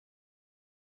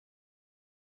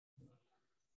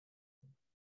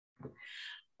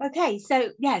Okay, so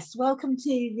yes, welcome to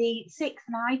the 6th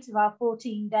night of our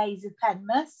 14 days of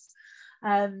Penmas.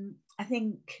 I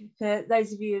think for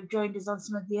those of you who have joined us on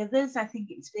some of the others, I think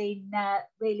it's been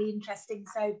really interesting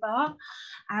so far,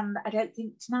 and I don't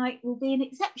think tonight will be an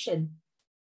exception.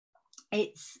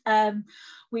 It's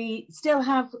we still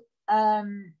have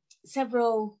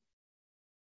several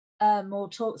more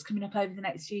talks coming up over the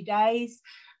next few days,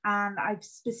 and I've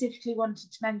specifically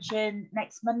wanted to mention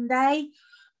next Monday,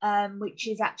 which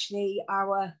is actually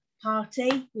our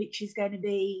party, which is going to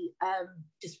be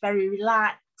just very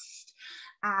relaxed,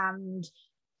 and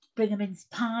bring a mince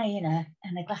pie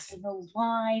and a glass of mulled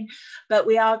wine. But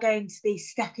we are going to be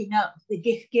stepping up the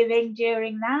gift giving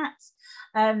during that.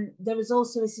 There was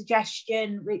also a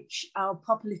suggestion, which I'll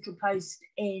pop a little post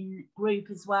in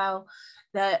group as well,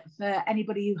 that for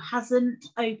anybody who hasn't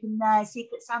opened their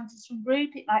Secret Santas from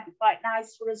group, it might be quite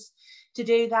nice for us to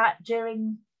do that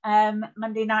during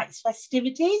Monday night's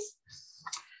festivities.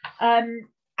 And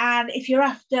if you're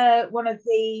after one of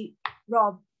the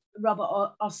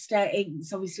Robert Oster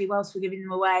inks, obviously whilst we're giving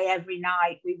them away every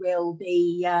night, we will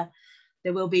be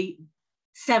there will be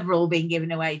several being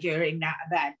given away during that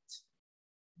event.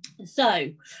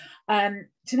 So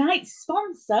tonight's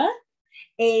sponsor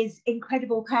is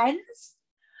Incredible Pens,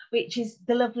 which is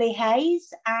the lovely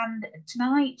Haze, and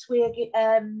tonight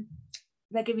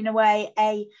they're giving away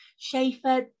a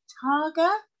Schaefer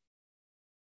Targa.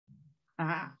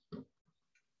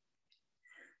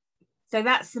 So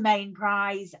that's the main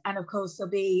prize, and of course there'll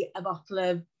be a bottle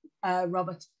of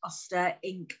Robert Oster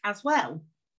ink as well.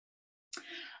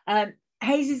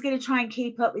 Haze is going to try and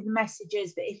keep up with the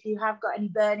messages, but if you have got any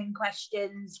burning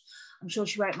questions, I'm sure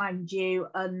she won't mind you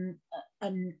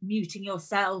unmuting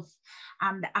yourself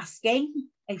and asking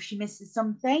if she misses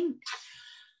something.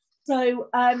 So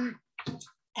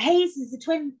Haze is a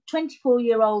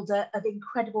 24-year-old of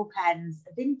Incredible Pens,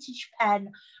 a vintage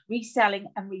pen reselling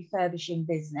and refurbishing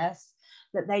business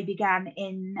that they began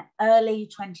in early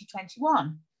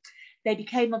 2021. They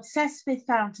became obsessed with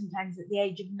fountain pens at the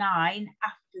age of 9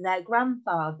 after their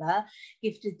grandfather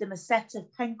gifted them a set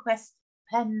of PenQuest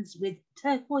pens with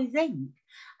turquoise ink,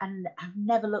 and have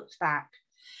never looked back.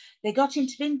 They got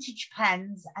into vintage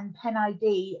pens and pen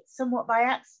ID somewhat by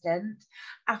accident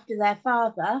after their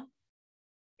father,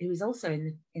 who is also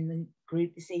in the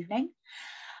group this evening,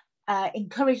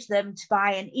 encouraged them to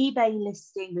buy an eBay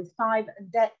listing with 5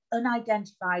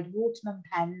 unidentified Waterman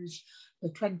pens for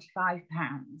 £25.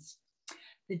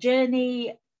 The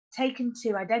journey taken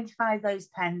to identify those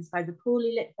pens by the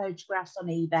poorly lit photographs on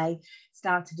eBay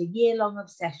started a year-long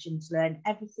obsession to learn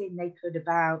everything they could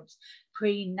about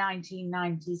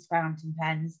pre-1990s fountain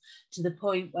pens, to the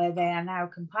point where they are now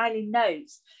compiling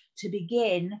notes to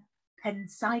begin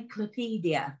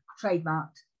Pencyclopedia,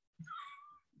 trademarked.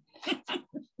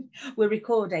 We're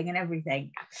recording and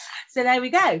everything. So there we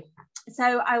go.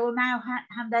 So I will now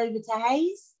hand over to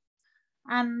Haze,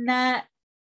 and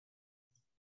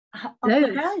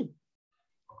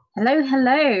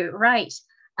hello. Right.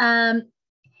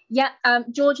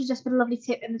 George has just put a lovely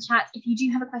tip in the chat. If you do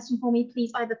have a question for me,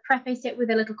 please either preface it with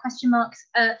a little question marks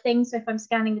thing, so if I'm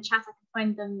scanning the chat I can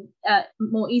find them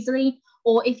more easily,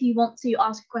 or if you want to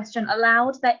ask a question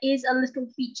aloud, there is a little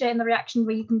feature in the reaction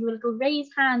where you can do a little raise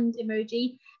hand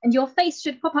emoji, and your face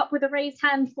should pop up with a raised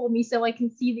hand for me so I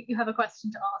can see that you have a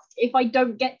question to ask. If I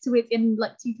don't get to it in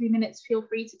like 2-3 minutes, feel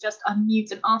free to just unmute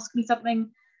and ask me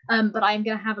something, but I'm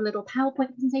going to have a little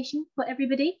PowerPoint presentation for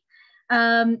everybody.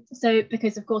 So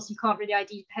because of course you can't really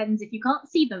ID pens if you can't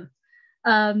see them.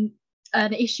 An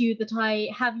issue that I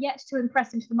have yet to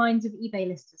impress into the minds of eBay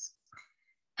listers.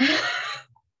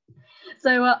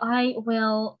 So I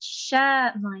will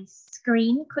share my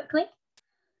screen quickly,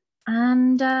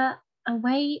 and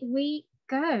away we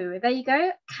go. There you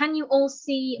go. Can you all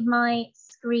see my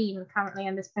screen currently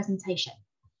in this presentation?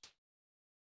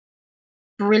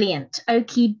 Brilliant.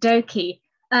 Okie dokie.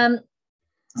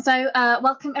 So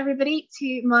welcome everybody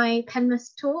to my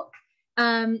Penmas talk.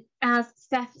 As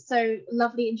Steph so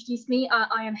lovely introduced me,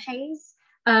 I am Haze,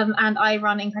 and I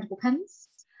run Incredible Pens.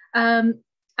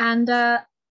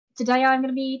 Today I'm going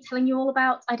to be telling you all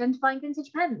about identifying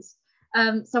vintage pens.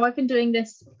 So I've been doing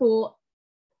this for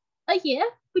a year,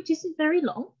 which isn't very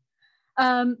long,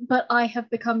 but I have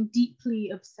become deeply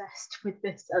obsessed with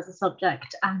this as a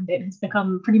subject, and it has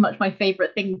become pretty much my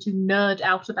favorite thing to nerd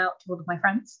out about to all of my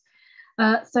friends.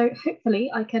 So hopefully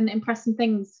I can impress some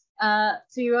things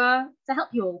to help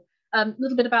you all. A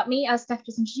little bit about me, as Steph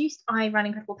just introduced, I run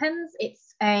Incredible Pens.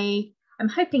 I'm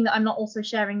hoping that I'm not also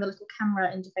sharing the little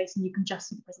camera interface and you can just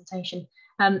see the presentation.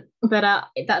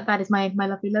 That is my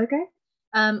lovely logo.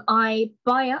 I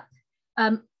buy up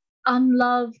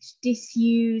unloved,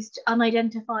 disused,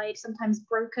 unidentified, sometimes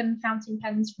broken fountain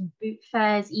pens from boot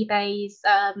fairs, eBays,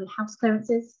 house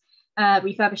clearances,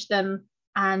 refurbish them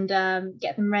and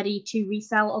get them ready to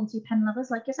resell onto pen lovers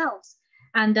like yourselves.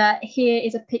 And here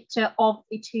is a picture of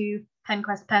the two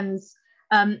PenQuest pens.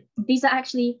 These are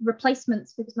actually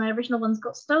replacements because my original ones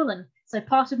got stolen. So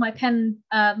part of my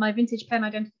my vintage pen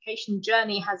identification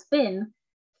journey has been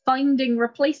finding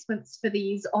replacements for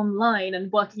these online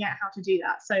and working out how to do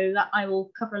that. So that I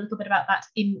will cover a little bit about that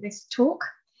in this talk.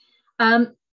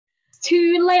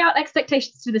 To lay out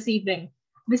expectations for this evening,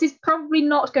 this is probably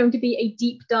not going to be a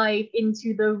deep dive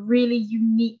into the really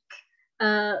unique,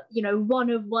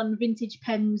 one-of-one vintage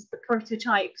pens, the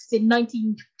prototypes in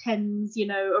 1910s,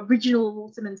 original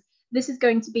Watermans. This is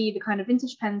going to be the kind of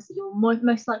vintage pens that you're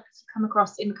most likely to come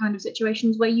across in the kind of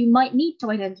situations where you might need to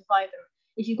identify them.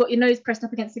 If you've got your nose pressed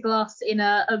up against the glass in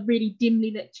a really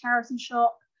dimly lit charity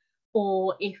shop,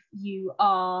 or if you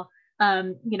are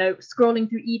scrolling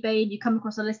through eBay and you come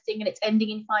across a listing and it's ending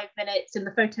in 5 minutes and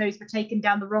the photos were taken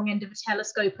down the wrong end of a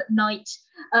telescope at night,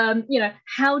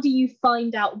 how do you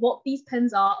find out what these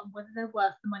pens are and whether they're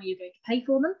worth the money you're going to pay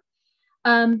for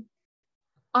them?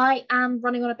 I am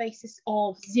running on a basis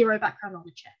of zero background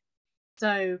knowledge here.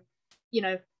 So,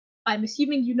 I'm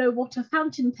assuming you know what a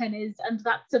fountain pen is, and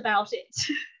that's about it.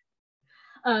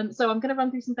 So I'm going to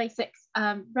run through some basics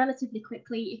relatively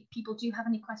quickly. If people do have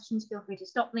any questions, feel free to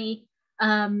stop me.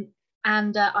 And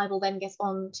I will then get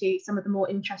on to some of the more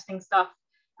interesting stuff.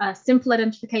 Simple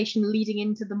identification leading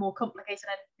into the more complicated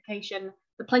identification,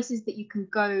 the places that you can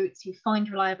go to find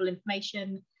reliable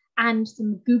information, and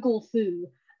some Google foo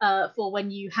for when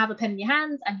you have a pen in your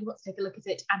hands and you want to take a look at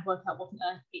it and work out what on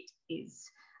earth it is.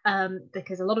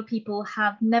 Because a lot of people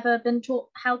have never been taught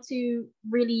how to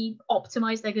really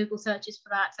optimize their Google searches for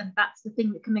that, and that's the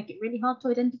thing that can make it really hard to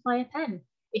identify a pen.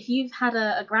 If you've had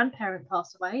a grandparent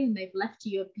pass away and they've left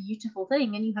you a beautiful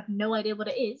thing and you have no idea what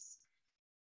it is,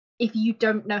 if you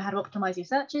don't know how to optimize your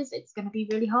searches, it's going to be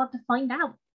really hard to find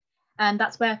out. And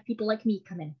that's where people like me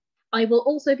come in. I will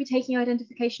also be taking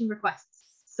identification requests.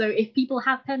 So if people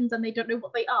have pens and they don't know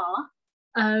what they are,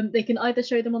 they can either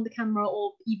show them on the camera,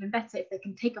 or even better, if they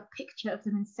can take a picture of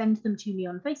them and send them to me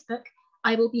on Facebook.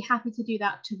 I will be happy to do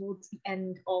that towards the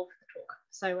end of the talk.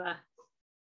 So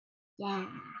yeah,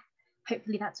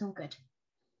 hopefully that's all good.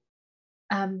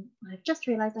 I've just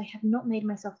realized I have not made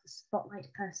myself the spotlight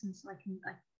person, so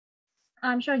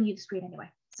I'm showing you the screen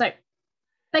anyway. So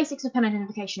basics of pen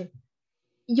identification.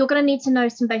 You're going to need to know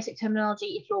some basic terminology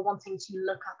if you're wanting to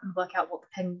look up and work out what the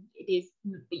pen it is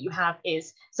that you have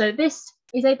is. So this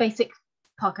is a basic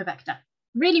Parker Vector.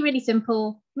 Really, really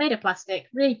simple, made of plastic,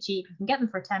 really cheap. You can get them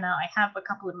for a tenner. I have a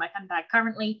couple in my pen bag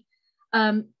currently.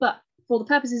 But for the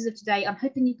purposes of today, I'm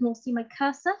hoping you can all see my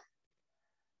cursor.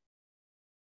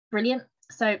 Brilliant.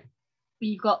 So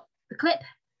you've got the clip.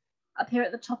 Up here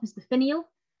at the top is the finial.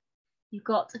 You've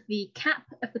got the cap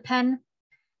of the pen.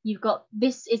 You've got,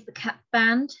 this is the cap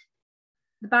band,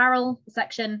 the barrel, the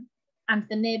section, and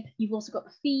the nib. You've also got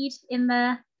the feed in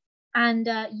there. And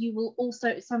you will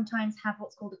also sometimes have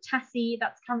what's called a tassie.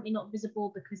 That's currently not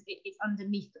visible because it is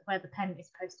underneath where the pen is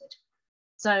posted.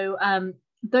 So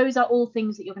those are all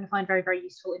things that you're going to find very, very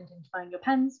useful in identifying your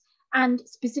pens, and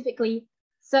specifically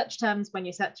search terms when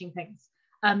you're searching things.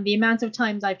 The amount of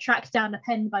times I've tracked down a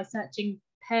pen by searching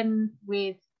pen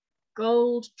with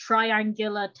gold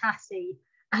triangular tassie,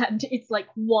 and it's like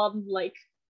one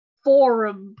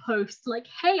forum post like,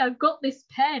 hey, I've got this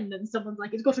pen, and someone's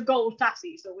like, it's got a gold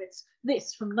tassie, so it's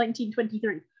this from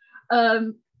 1923.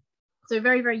 So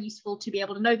very, very useful to be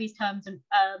able to know these terms and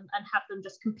have them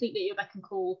just completely at your beck and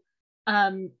call.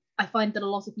 I find that a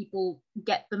lot of people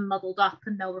get them muddled up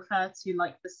and they'll refer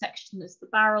to the section as the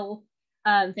barrel,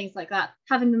 things like that.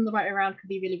 Having them the right way around can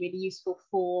be really, really useful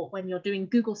for when you're doing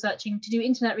Google searching to do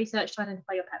internet research to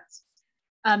identify your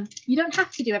pens. You don't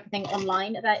have to do everything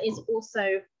online. There is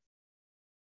also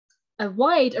a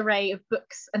wide array of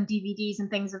books and DVDs and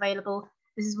things available.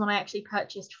 This is one I actually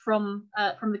purchased from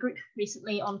the group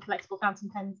recently on collectible fountain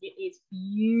pens. It is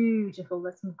beautiful.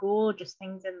 There's some gorgeous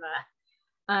things in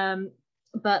there.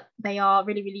 But they are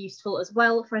really, really useful as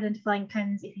well for identifying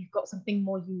pens if you've got something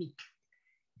more unique.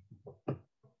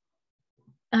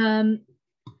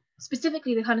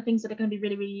 Specifically, the kind of things that are going to be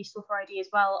really, really useful for ID as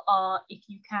well are if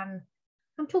you can,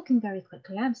 I'm talking very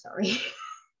quickly, I'm sorry.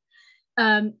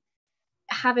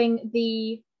 Having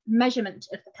the measurement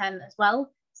of the pen as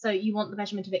well. So you want the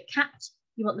measurement of it capped,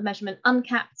 you want the measurement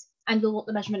uncapped, and you'll want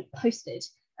the measurement posted.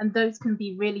 And those can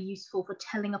be really useful for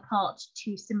telling apart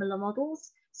two similar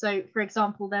models. So for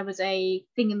example, there was a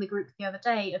thing in the group the other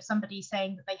day of somebody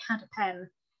saying that they had a pen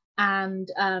and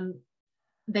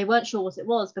they weren't sure what it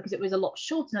was because it was a lot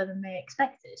shorter than they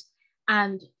expected.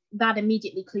 And that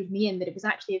immediately clued me in that it was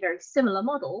actually a very similar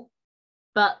model,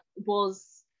 but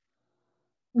was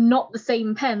not the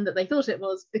same pen that they thought it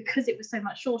was, because it was so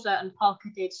much shorter, and Parker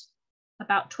did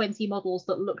about 20 models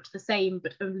that looked the same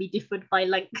but only differed by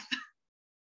length.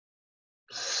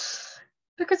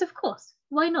 Because of course,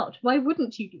 why not? Why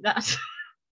wouldn't you do that?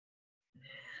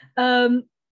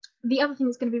 The other thing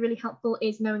that's going to be really helpful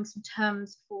is knowing some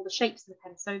terms for the shapes of the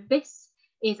pen. So this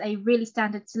is a really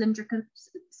standard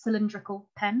cylindrical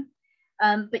pen,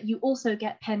 but you also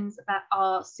get pens that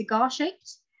are cigar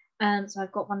shaped. So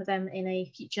I've got one of them in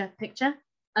a future picture.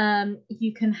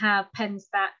 You can have pens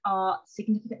that are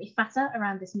significantly fatter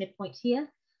around this midpoint here.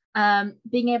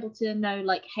 Being able to know,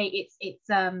 like, hey,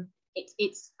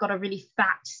 it's got a really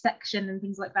fat section and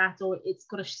things like that, or it's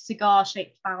got a cigar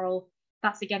shaped barrel.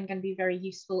 That's again going to be very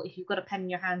useful if you've got a pen in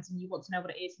your hands and you want to know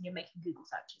what it is and you're making Google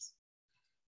searches.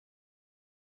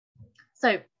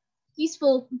 So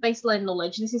useful baseline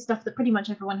knowledge. This is stuff that pretty much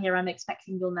everyone here, I'm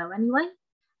expecting, you'll know anyway.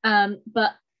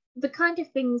 But the kind of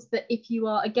things that, if you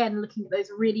are, again, looking at those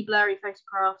really blurry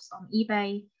photographs on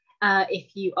eBay,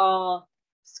 if you are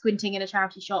squinting in a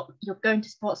charity shop, you're going to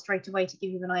spot straight away, to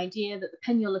give you an idea, that the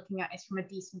pen you're looking at is from a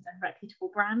decent and reputable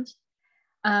brand.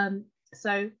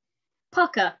 So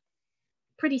Parker,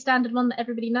 pretty standard one that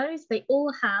everybody knows. They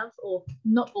all have, or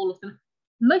not all of them,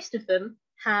 most of them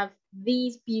have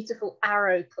these beautiful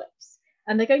arrow clips,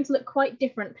 and they're going to look quite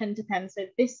different pen to pen. So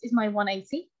this is my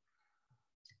 180,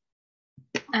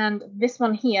 and this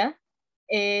one here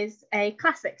is a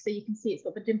classic. So you can see it's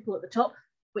got the dimple at the top,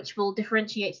 which will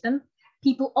differentiate them.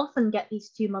 People often get these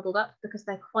two muddled up because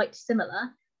they're quite similar,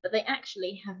 but they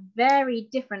actually have very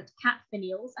different cap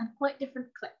finials and quite different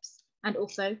clips, and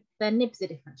also their nibs are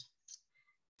different.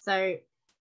 So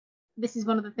this is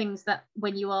one of the things that,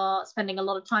 when you are spending a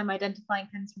lot of time identifying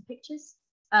pens from pictures,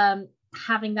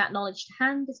 having that knowledge to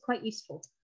hand is quite useful.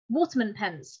 Waterman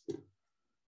pens.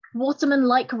 Watermen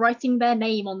like writing their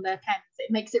name on their pens. It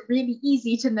makes it really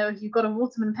easy to know if you've got a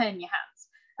Waterman pen in your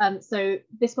hands. So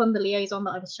this one, the Liaison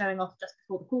that I was showing off just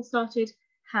before the call started,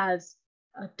 has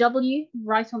a W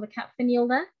right on the cap finial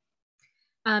there.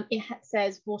 It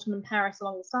says Waterman Paris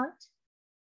along the side.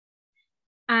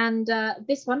 And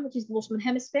this one, which is the Waterman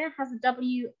Hemisphere, has a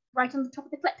W right on the top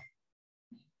of the clip.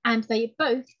 And they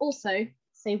both also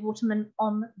say Waterman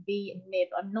on the nib.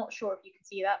 I'm not sure if you can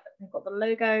see that, but they've got the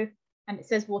logo and it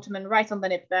says Waterman right on the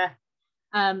nib there.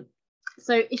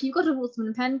 So if you've got a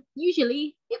Waterman pen,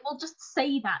 usually it will just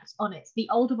say that on it. The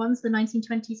older ones, the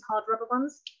 1920s hard rubber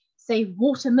ones, say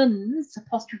Waterman's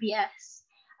 ''S.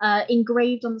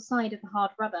 Engraved on the side of the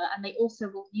hard rubber, and they also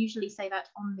will usually say that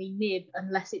on the nib,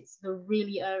 unless it's the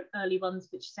really early ones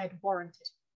which said warranted,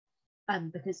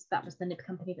 because that was the nib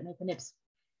company that made the nibs.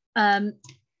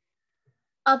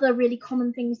 Other really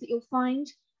common things that you'll find,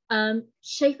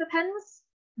 Schaefer pens.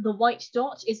 The white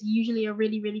dot is usually a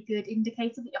really, really good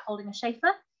indicator that you're holding a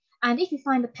Schaefer. And if you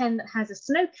find a pen that has a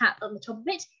snow cap on the top of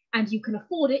it and you can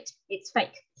afford it, it's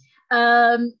fake.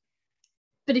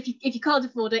 But if you can't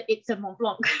afford it, it's a Mont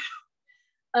Blanc.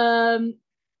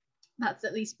 That's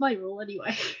at least my rule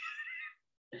anyway.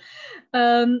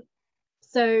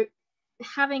 So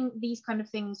having these kind of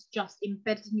things just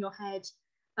embedded in your head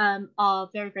are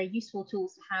very, very useful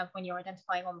tools to have when you're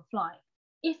identifying on the fly.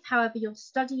 If, however, you're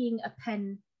studying a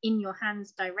pen in your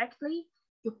hands directly,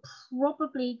 you're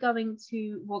probably going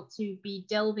to want to be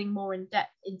delving more in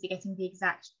depth into getting the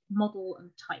exact model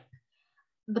and type.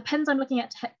 The pens I'm looking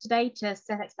at today, to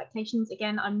set expectations,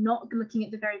 again, I'm not looking at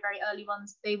the very, very early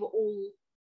ones. They were all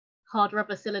hard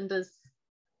rubber cylinders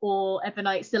or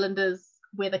ebonite cylinders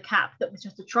with a cap that was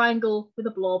just a triangle with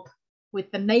a blob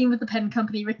with the name of the pen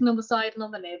company written on the side and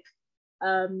on the nib.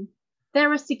 There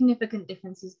are significant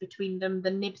differences between them.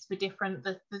 The nibs were different,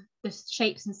 the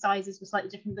shapes and sizes were slightly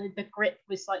different, the grip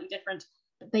was slightly different,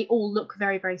 but they all look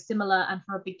very, very similar. And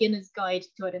for a beginner's guide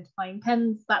to identifying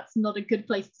pens, that's not a good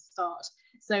place to start.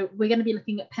 So we're going to be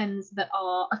looking at pens that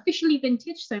are officially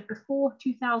vintage, so before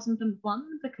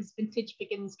 2001, because vintage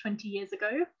begins 20 years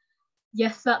ago.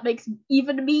 Yes, that makes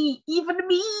even me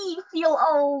feel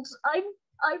old.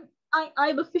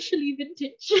 I'm officially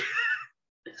vintage.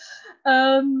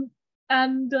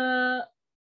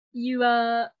 You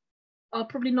are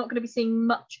probably not going to be seeing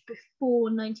much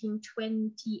before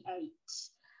 1928.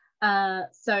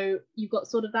 So you've got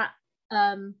sort of that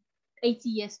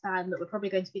 80-year span that we're probably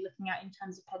going to be looking at in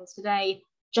terms of pens today,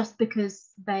 just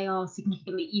because they are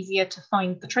significantly easier to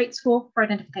find the traits for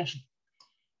identification.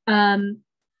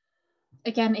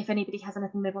 Again, if anybody has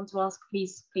anything they want to ask,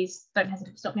 please don't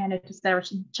hesitate to stop me. I notice there are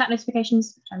some chat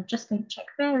notifications, which I'm just going to check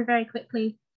very, very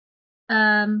quickly.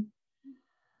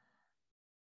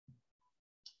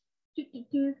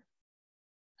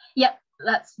 Yep,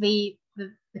 that's the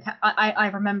I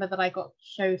remember that I got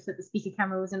shows that the speaker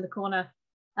camera was in the corner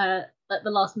at the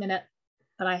last minute,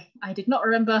 but I did not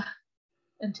remember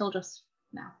until just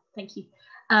now. Thank you.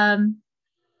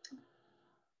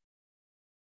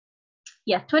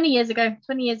 Yeah, 20 years ago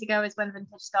is when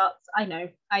vintage starts. I know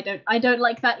I don't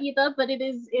like that either, but it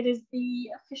is the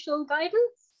official guidance,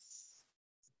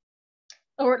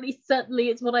 or at least certainly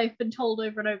it's what I've been told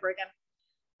over and over again.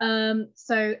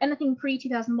 So anything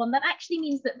pre-2001, that actually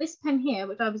means that this pen here,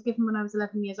 which I was given when I was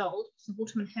 11 years old, is a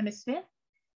Waterman Hemisphere,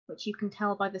 which you can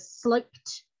tell by the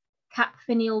sloped cap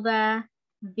finial there,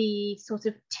 the sort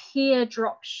of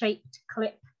teardrop shaped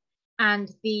clip,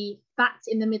 and the fat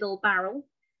in the middle barrel.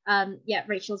 Yeah,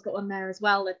 Rachel's got one there as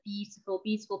well. They're beautiful,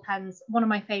 beautiful pens. One of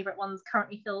my favorite ones,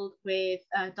 currently filled with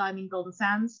Diamond Golden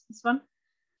Sands, this one.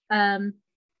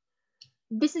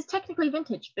 This is technically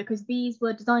vintage because these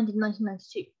were designed in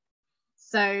 1992.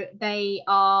 So they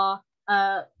are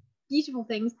beautiful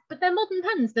things, but they're modern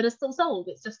pens that are still sold.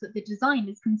 It's just that the design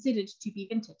is considered to be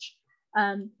vintage,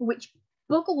 which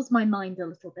boggles my mind a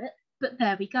little bit, but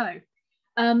there we go.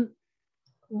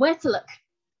 Where to look?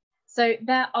 So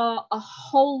there are a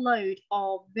whole load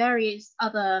of various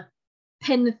other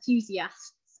pen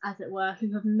enthusiasts, as it were,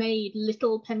 who have made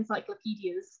little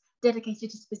pencyclopedias dedicated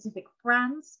to specific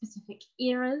brands, specific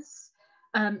eras,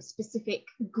 specific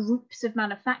groups of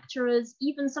manufacturers,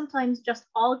 even sometimes just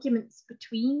arguments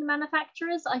between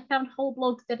manufacturers. I found whole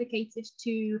blogs dedicated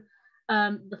to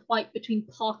the fight between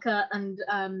Parker and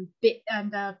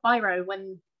Biro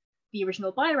when the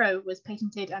original Biro was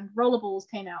patented and rollerballs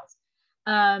came out.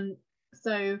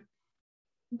 So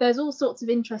there's all sorts of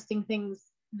interesting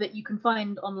things that you can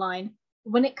find online.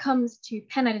 When it comes to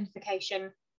pen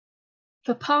identification,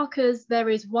 for Parkers, there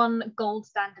is one gold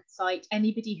standard site.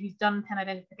 Anybody who's done pen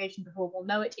identification before will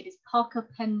know it. It is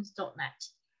parkerpens.net.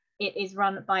 It is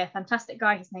run by a fantastic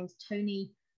guy. His name's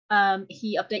Tony.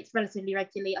 He updates relatively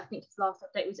regularly. I think his last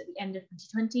update was at the end of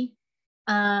 2020.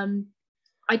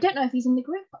 I don't know if he's in the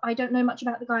group. I don't know much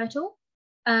about the guy at all.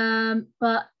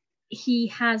 But he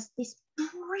has this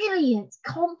brilliant,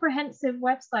 comprehensive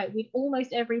website with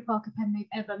almost every Parker pen they've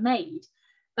ever made,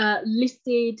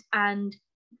 listed and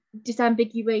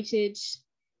disambiguated.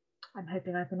 I'm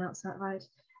hoping I pronounced that right.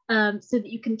 So that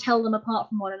you can tell them apart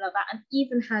from one another, and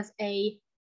even has a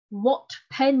 "What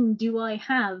pen do I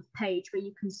have?" page where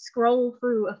you can scroll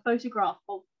through a photograph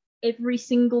of every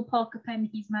single Parker pen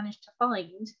he's managed to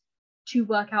find to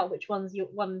work out which one's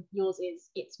yours is.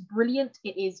 It's brilliant.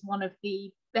 It is one of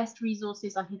the best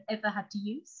resources I have ever had to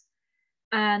use,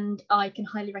 and I can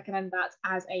highly recommend that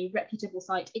as a reputable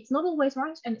site. It's not always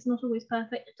right and it's not always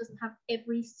perfect. It doesn't have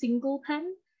every single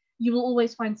pen. You will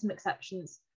always find some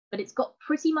exceptions, but it's got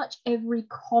pretty much every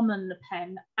common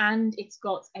pen, and it's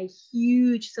got a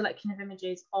huge selection of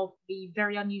images of the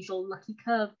very unusual Lucky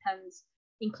Curve pens,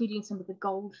 including some of the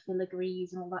gold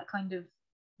filigrees and all that kind of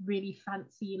really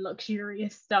fancy,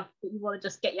 luxurious stuff that you want to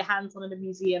just get your hands on in a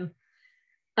museum.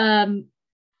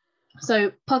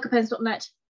 So parkerpens.net,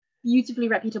 beautifully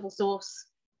reputable source.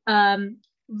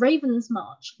 Raven's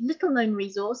March, little known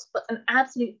resource, but an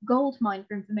absolute goldmine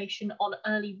for information on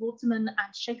early Waterman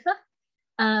and Schaefer.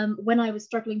 When I was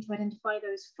struggling to identify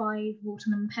those 5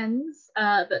 Waterman pens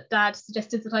that Dad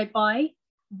suggested that I buy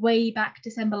way back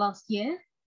December last year.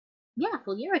 Yeah, a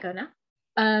full year ago now.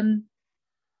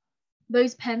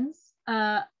 Those pens,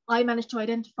 I managed to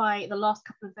identify the last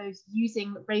couple of those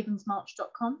using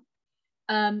ravensmarch.com.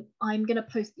 I'm going to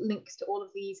post links to all of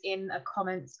these in a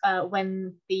comment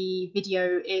when the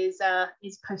video is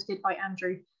posted by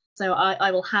Andrew. So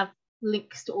I will have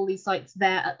links to all these sites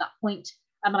there at that point,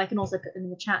 and I can also put them in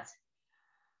the chat.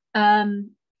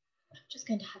 I'm just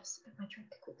going to have a sip of my drink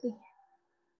quickly.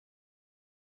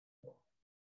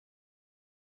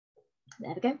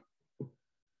 There we go.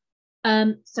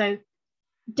 So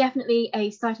definitely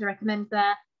a site I recommend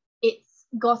there. It's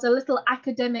got a little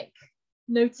academic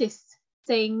notice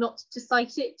saying not to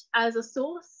cite it as a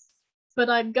source, but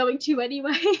I'm going to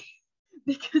anyway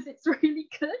because it's really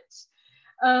good.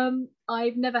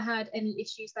 I've never had any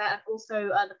issues there, and also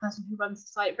the person who runs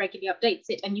the site regularly updates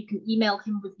it, and you can email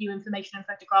him with new information and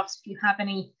photographs if you have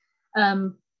any.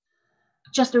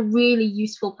 Just a really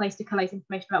useful place to collate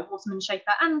information about Waterman,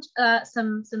 Schaefer, and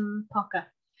some Parker.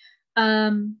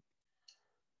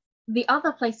 The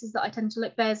other places that I tend to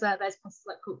look, there's places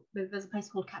like there's a place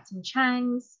called Captain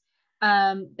Chang's.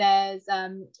 There's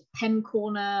Pen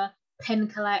Corner, Pen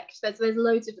Collect. There's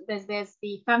loads of there's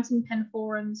the Fountain Pen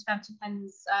forums, Fountain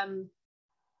Pens.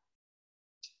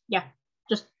 Yeah,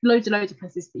 just loads of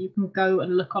places that you can go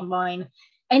and look online.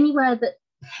 Anywhere that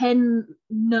pen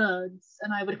nerds,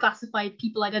 and I would classify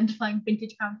people identifying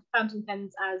vintage fountain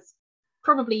pens as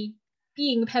probably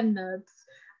being pen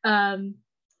nerds.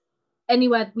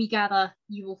 Anywhere we gather,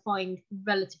 you will find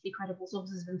relatively credible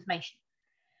sources of information.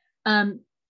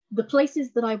 The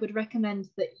places that I would recommend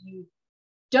that you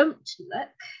don't look,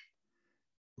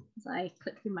 as I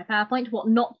click through my PowerPoint, what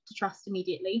not to trust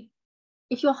immediately.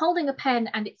 If you're holding a pen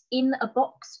and it's in a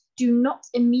box, do not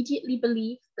immediately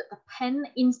believe that the pen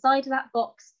inside that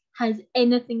box has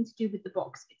anything to do with the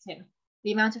box it's in.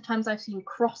 The amount of times I've seen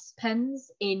cross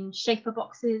pens in Schaefer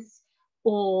boxes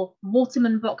or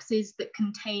Waterman boxes that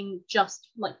contain just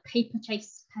like paper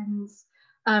chase pens,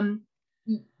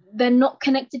 they're not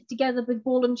connected together with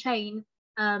ball and chain,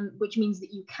 which means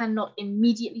that you cannot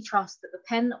immediately trust that the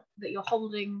pen that you're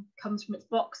holding comes from its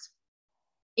box.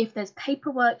 If there's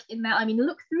paperwork in there, I mean,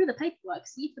 look through the paperwork,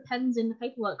 see if the pen's in the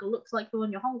paperwork looks like the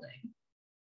one you're holding.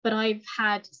 But I've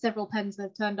had several pens that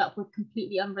have turned up with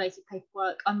completely unrelated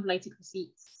paperwork, unrelated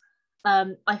receipts.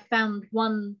 I found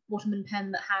one Waterman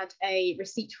pen that had a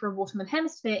receipt for a Waterman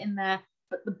hemisphere in there,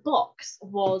 but the box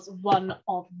was one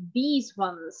of these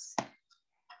ones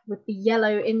with the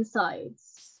yellow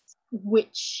insides,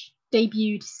 which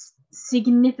debuted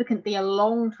significantly a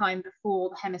long time before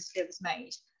the hemisphere was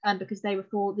made, because they were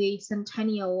for the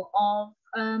centennial of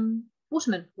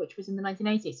Waterman, which was in the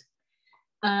 1980s.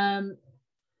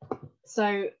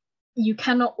 So you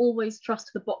cannot always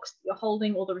trust the box that you're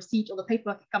holding or the receipt or the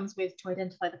paperwork it comes with to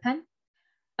identify the pen.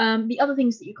 The other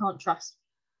things that you can't trust,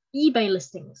 eBay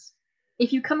listings.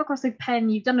 If you come across a pen,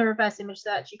 you've done a reverse image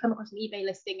search, you come across an eBay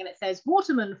listing and it says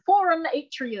Waterman Foreign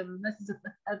Atrium. This is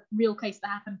a real case that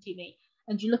happened to me.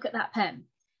 And you look at that pen,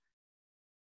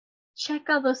 check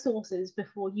other sources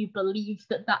before you believe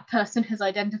that that person has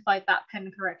identified that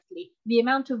pen correctly. The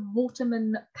amount of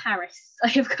Waterman Paris I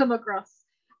have come across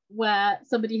where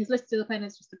somebody has listed the pen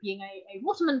as just being a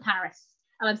Waterman Paris,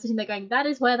 and I'm sitting there going, that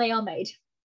is where they are made.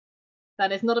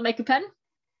 That is not a maker pen.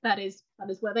 That is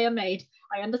where they are made.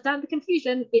 I understand the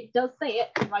confusion. It does say it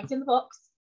right in the box.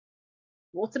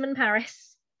 Waterman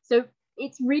Paris. So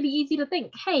it's really easy to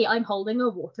think, hey, I'm holding a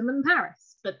Waterman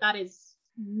Paris, but that is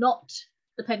not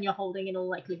the pen you're holding in all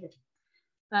likelihood.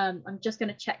 I'm just going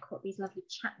to check what these lovely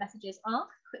chat messages are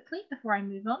quickly before I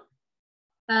move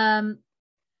on.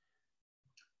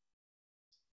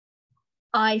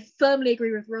 I firmly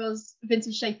agree with Roz.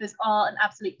 Vintage Schaefers are an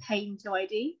absolute pain to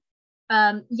ID.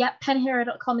 Yeah,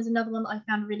 penhero.com is another one that I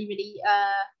found really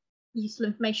useful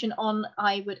information on.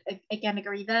 I would again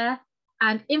agree there.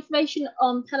 And information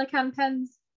on Pelican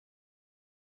pens,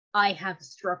 I have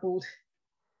struggled.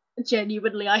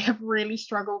 Genuinely, I have really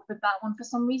struggled with that one. For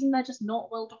some reason, they're just not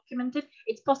well documented.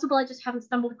 It's possible I just haven't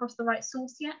stumbled across the right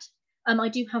source yet. I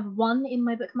do have one in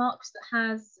my bookmarks that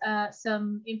has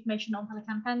some information on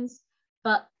Pelican pens,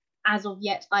 but as of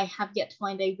yet, I have yet to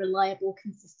find a reliable,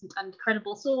 consistent, and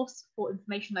credible source for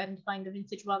information identifying the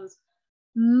vintage ones.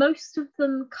 Most of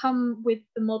them come with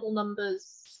the model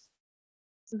numbers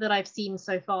that I've seen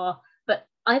so far, but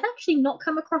I've actually not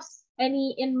come across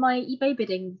any in my eBay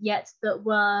bidding yet that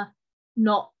were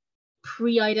not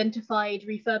pre-identified,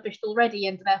 refurbished already,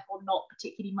 and therefore not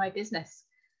particularly my business,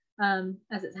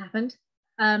 as it's happened.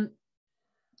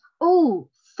 Oh,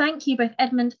 thank you both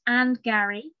Edmund and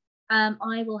Gary.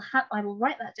 I will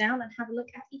write that down and have a look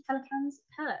at the Pelican's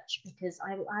perch, because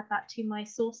I will add that to my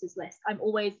sources list. I'm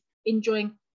always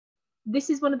enjoying. This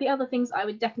is one of the other things I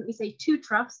would definitely say to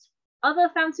trust other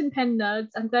fountain pen nerds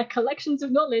and their collections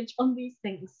of knowledge on these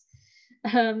things.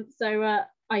 So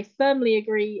I firmly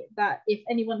agree that if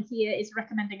anyone here is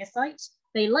recommending a site,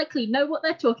 they likely know what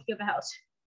they're talking about.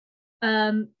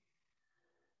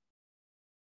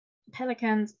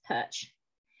 Pelican's perch.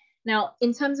 Now,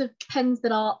 in terms of pens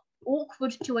that are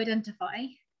awkward to identify,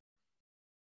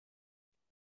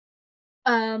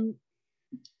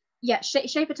 yeah,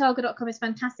 shapertalga.com is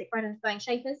fantastic for identifying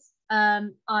Schaefers.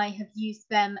 I have used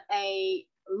them a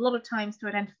lot of times to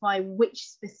identify which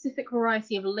specific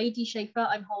variety of Lady Schaefer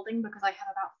I'm holding, because I have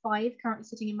about 5 currently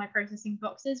sitting in my processing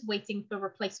boxes waiting for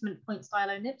replacement point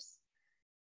stylo nibs,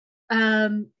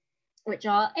 which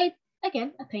are,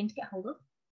 again, a pain to get hold of.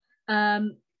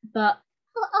 But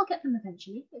I'll get them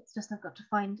eventually. It's just I've got to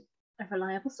find a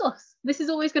reliable source. This is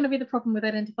always going to be the problem with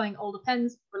identifying older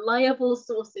pens, reliable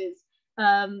sources.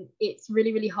 It's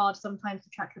really hard sometimes to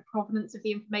track the provenance of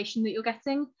the information that you're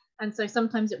getting. And so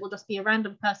sometimes it will just be a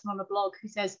random person on a blog who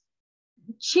says,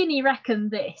 Chinny reckon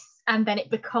this, and then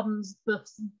it becomes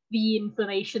the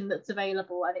information that's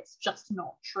available, and it's just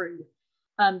not true.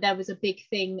 There was a big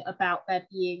thing about there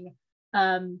being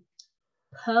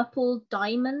purple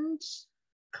diamond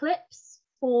clips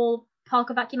for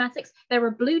Parker Vacuumatics. There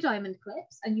are blue diamond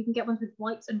clips, and you can get ones with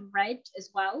white and red as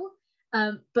well.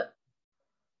 But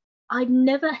I've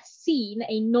never seen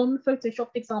a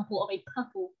non-photoshopped example of a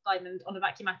purple diamond on a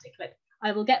Vacuumatic clip.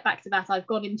 I will get back to that. I've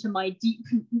gone into my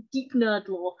deep nerd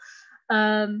lore.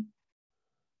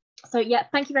 So yeah,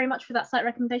 thank you very much for that site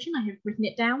recommendation. I have written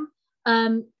it down.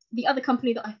 The other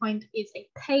company that I find is a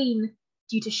pain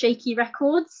due to shaky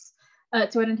records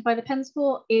to identify the pens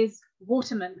for is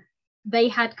Waterman. They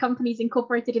had companies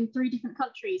incorporated in 3 different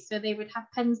countries, so they would have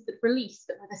pens that released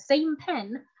that were the same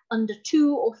pen under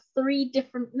 2 or 3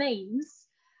 different names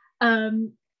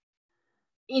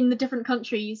in the different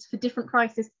countries for different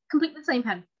prices, completely the same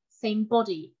pen, same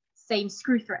body, same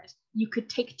screw thread. You could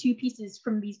take 2 pieces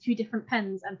from these 2 different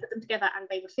pens and put them together, and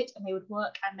they would fit and they would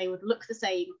work and they would look the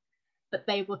same, but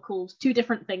they were called 2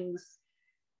 different things.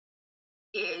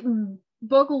 It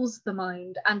boggles the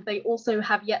mind, and they also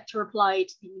have yet to reply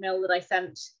to the email that I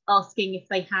sent asking if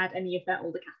they had any of their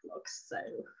older catalogues. So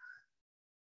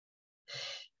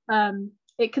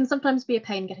it can sometimes be a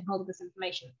pain getting hold of this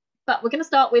information. But we're going to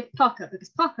start with Parker, because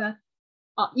Parker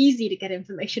are easy to get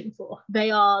information for.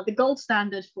 They are the gold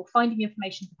standard for finding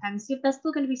information for pens. There's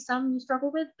still going to be some you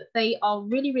struggle with, but they are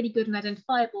really, really good and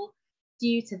identifiable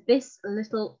due to this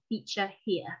little feature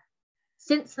here.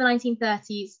 Since the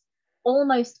 1930s,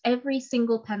 almost every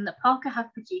single pen that Parker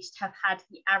have produced have had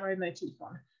the arrow motif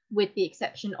on, with the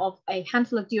exception of a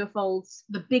handful of duofolds,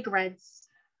 the big reds,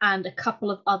 and a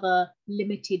couple of other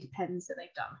limited pens that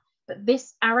they've done. But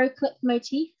this arrow clip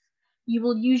motif, you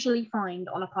will usually find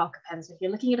on a Parker pen. So if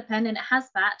you're looking at a pen and it has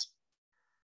that,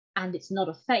 and it's not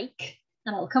a fake,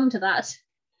 and I'll come to that,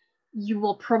 you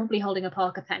are probably holding a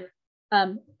Parker pen.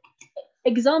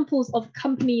 Examples of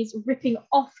companies ripping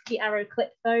off the arrow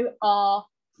clip, though, are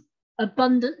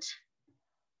abundant.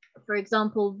 For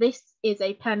example, this is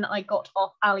a pen I got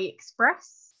off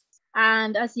AliExpress,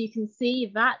 and as you can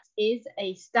see, that is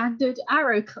a standard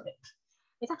arrow clip.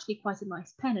 It's actually quite a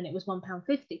nice pen, and it was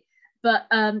 £1.50, but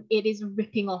it is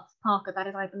ripping off Parker. That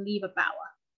is, I believe, a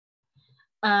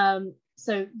Bauer.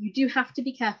 So you do have to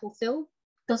be careful still.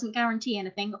 Doesn't guarantee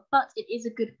anything, but it is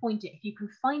a good pointer. If you can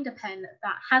find a pen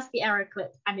that has the arrow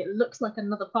clip and it looks like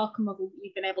another Parker model that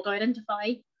you've been able to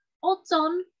identify, odds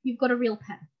on you've got a real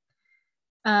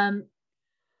pen.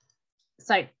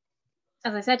 So,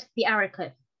 as I said, the arrow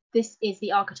clip. This is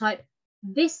the archetype.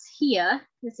 This here,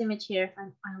 this image here,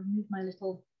 I'll move my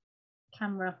little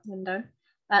camera window.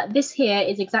 This here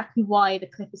is exactly why the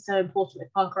clip is so important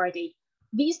with Parker ID.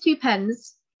 These 2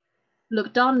 pens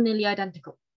look darn nearly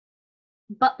identical,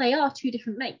 but they are 2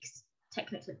 different makes,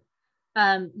 technically.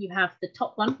 You have the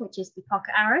top one, which is the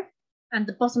Parker Arrow, and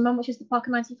the bottom one, which is the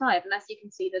Parker 95. And as you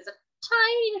can see, there's a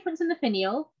tiny difference in the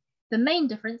finial. The main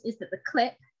difference is that the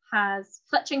clip has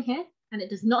fletching here, and it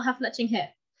does not have fletching here.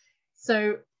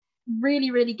 So really,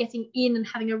 really getting in and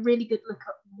having a really good look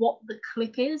at what the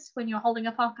clip is when you're holding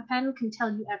a Parker pen can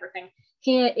tell you everything.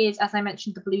 Here is, as I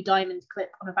mentioned, the blue diamond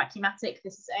clip on a Vacuumatic.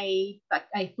 This is a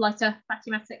Flighter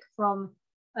Vacuumatic from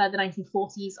the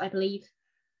 1940s, I believe.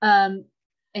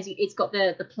 It's got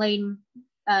the plain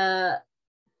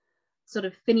sort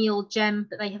of finial gem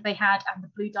that they had, and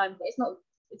the blue diamond.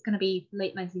 It's going to be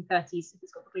late 1930s if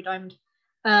it's got the blue diamond.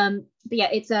 But yeah,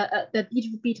 they're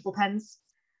beautiful, beautiful pens.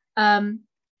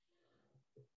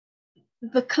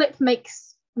 The clip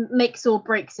makes or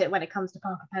breaks it when it comes to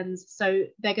Parker pens. So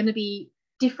they're going to be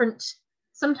different,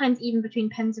 sometimes even between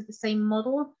pens of the same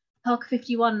model. Parker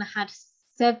 51 had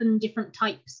 7 different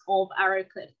types of arrow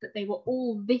clip, but they were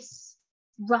all this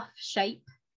rough shape.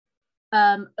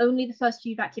 Only the first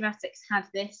few Vacuumatics had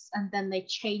this, and then they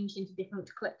changed into different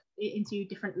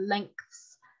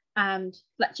lengths and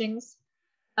fletchings.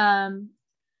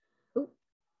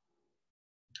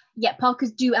 Yeah,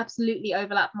 Parkers do absolutely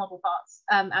overlap model parts,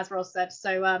 as Ross said.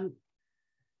 So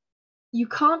you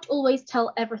can't always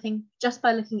tell everything just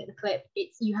by looking at the clip.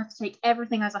 You have to take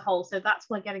everything as a whole. So that's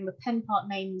why getting the pen part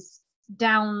names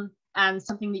down and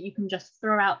something that you can just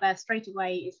throw out there straight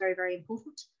away is very, very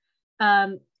important.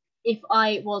 If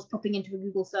I was popping into a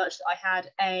Google search that I had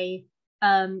a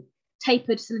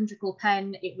tapered cylindrical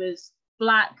pen, it was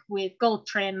black with gold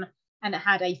trim, and it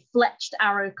had a fletched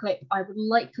arrow clip, I would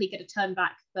likely get a turn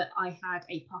back that I had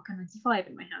a Parker 95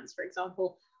 in my hands, for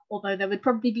example, although there would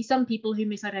probably be some people who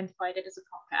misidentified it as a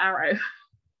Parker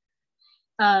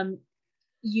arrow.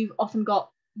 You've often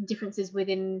got differences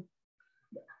within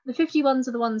the 51s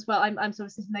are the ones where I'm sort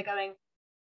of sitting there going,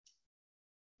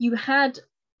 you had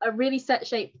a really set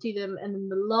shape to them, and then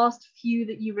the last few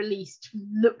that you released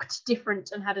looked different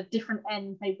and had a different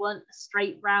end. They weren't a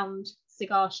straight round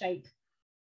cigar shape.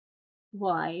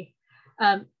 Why?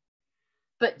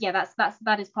 but yeah,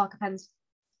 that is Parker pens.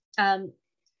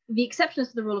 The exceptions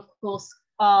to the rule, of course,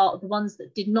 are the ones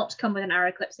that did not come with an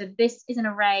arrow clip. So this is an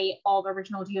array of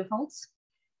original duofolds.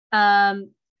 And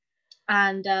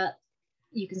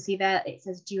you can see there it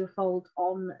says duofold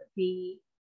on the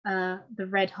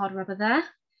red hard rubber there.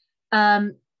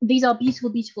 These are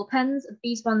beautiful, beautiful pens.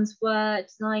 These ones were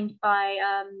designed by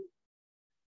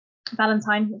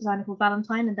Valentine, a designer called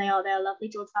Valentine, and they are lovely.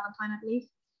 George Valentine, I believe.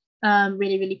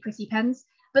 Really, really pretty pens.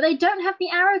 But they don't have the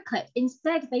arrow clip.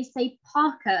 Instead, they say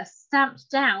Parker stamped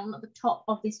down at the top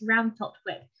of this round top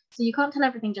clip. So you can't tell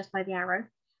everything just by the arrow.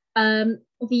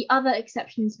 The other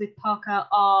exceptions with Parker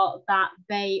are that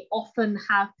they often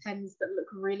have pens that look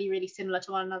really, really similar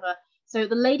to one another. So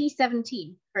the Lady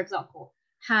 17, for example,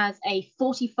 has a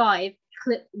 45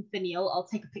 clip and finial. I'll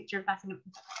take a picture of that and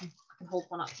I can hold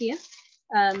one up here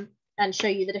and show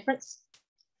you the difference.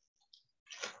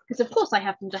 Because of course I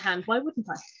have them to hand, why wouldn't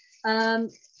I?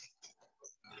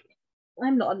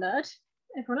 I'm not a nerd.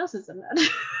 Everyone else is a nerd.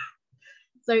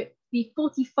 So the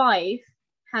 45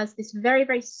 has this very,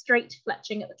 very straight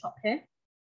fletching at the top here.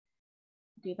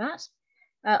 Do that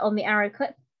on the arrow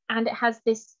clip. And it has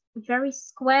this very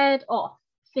squared off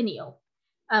finial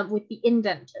with the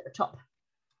indent at the top.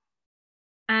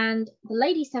 And the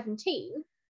Lady 17,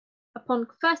 upon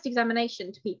first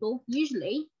examination to people,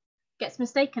 usually gets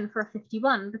mistaken for a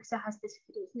 51 because it has this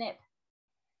nib.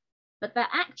 But they're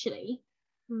actually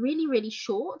really, really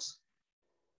short.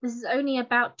 This is only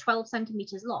about 12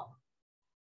 centimeters long.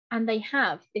 And they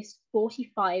have this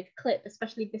 45 clip,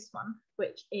 especially this one,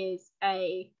 which is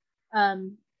a,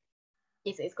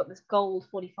 it's got this gold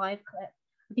 45 clip.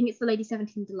 I think it's the Lady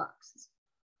 17 Deluxe.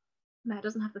 No, it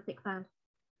doesn't have the thick band.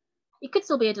 It could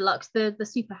still be a deluxe. The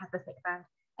Super has the thick band.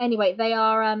 Anyway, they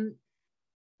are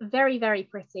very, very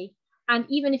pretty. And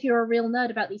even if you're a real nerd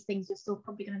about these things, you're still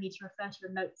probably going to need to refer to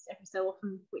your notes every so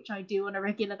often, which I do on a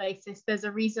regular basis. There's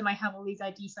a reason I have all these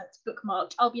ID sets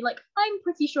bookmarked. I'll be like, I'm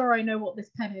pretty sure I know what this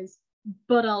pen is,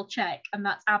 but I'll check. And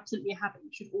that's absolutely a habit you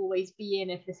should always be in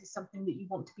if this is something that you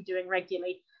want to be doing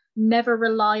regularly. Never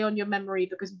rely on your memory,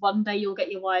 because one day you'll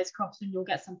get your wires crossed and you'll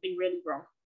get something really wrong.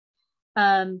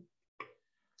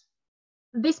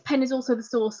 This pen is also the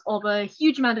source of a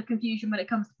huge amount of confusion when it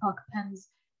comes to Parker pens,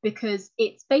 because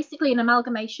it's basically an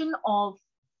amalgamation of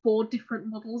 4 different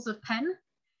models of pen.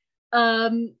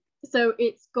 So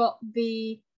it's got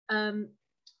the,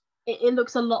 it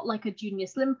looks a lot like a Junior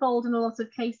Slim Fold in a lot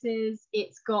of cases.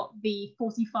 It's got the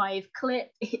 45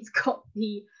 clip, it's got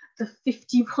the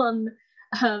 51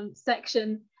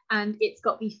 section, and it's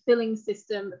got the filling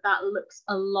system that looks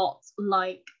a lot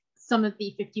like some of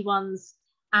the 51s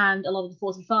and a lot of the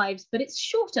 45s, but it's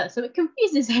shorter, so it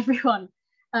confuses everyone.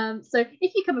 So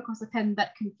if you come across a pen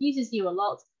that confuses you a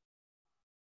lot,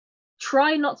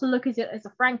 try not to look at it as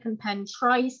a Franken pen.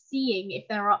 Try seeing if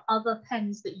there are other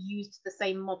pens that used the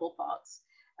same model parts.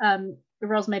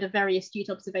 Rose made a very astute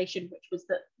observation, which was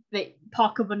that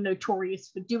Parker were notorious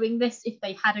for doing this. If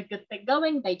they had a good thing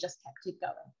going, they just kept it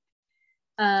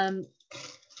going.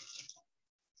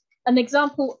 An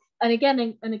example, and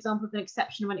again, an example of an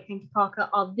exception when it came to Parker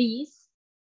are these,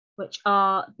 which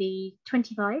are the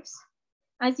 25s.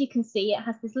 As you can see, it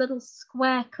has this little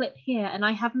square clip here, and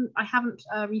I haven't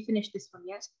refinished this one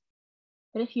yet.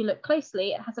 But if you look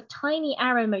closely, it has a tiny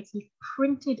arrow motif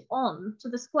printed on to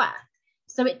the square.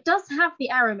 So it does have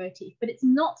the arrow motif, but it's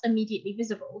not immediately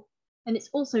visible. And it's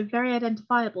also very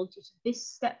identifiable due to this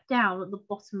step down at the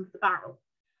bottom of the barrel.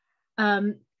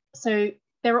 So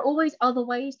there are always other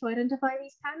ways to identify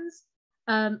these pens.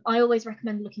 I always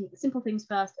recommend looking at the simple things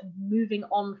first and moving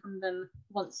on from them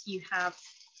once you have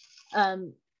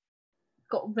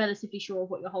got relatively sure of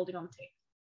what you're holding on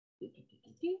to.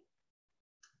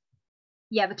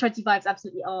 Yeah, the 25s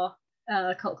absolutely are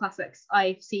cult classics.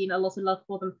 I've seen a lot of love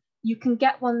for them. You can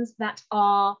get ones that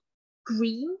are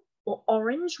green or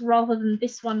orange rather than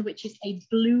this one, which is a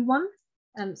blue one.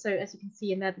 So as you can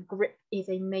see in there, the grip is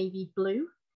a navy blue.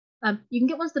 You can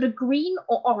get ones that are green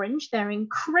or orange. They're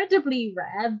incredibly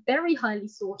rare, very highly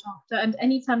sought after, and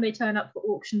anytime they turn up for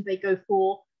auction, they go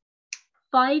for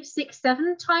 5, 6,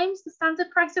 7 times the standard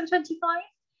price of 25.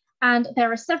 And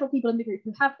there are several people in the group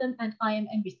who have them, and I am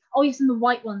envious. Oh yes, and the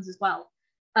white ones as well.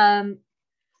 Thank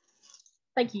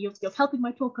you, you're helping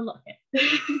my talk a lot here.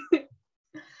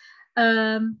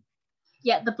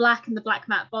 Yeah, the black and the black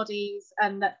matte bodies,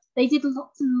 and they did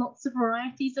lots and lots of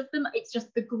varieties of them. It's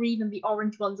just the green and the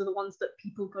orange ones are the ones that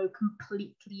people go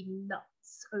completely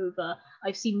nuts over.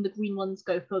 I've seen the green ones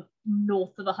go for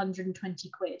north of 120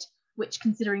 quid, which,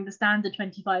 considering the standard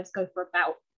 25s go for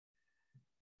about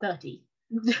 30,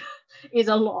 is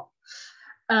a lot.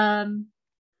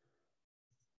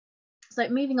 So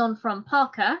moving on from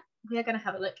Parker, we are going to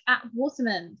have a look at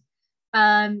Waterman.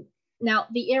 Now,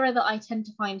 the era that I tend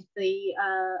to find the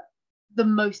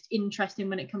most interesting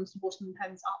when it comes to Waterman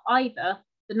pens are either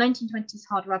the 1920s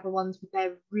hard rubber ones with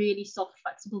their really soft,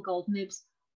 flexible gold nibs,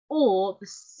 or the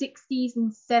 60s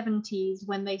and 70s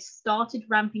when they started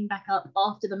ramping back up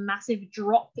after the massive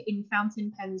drop in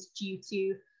fountain pens due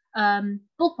to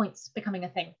ballpoints becoming a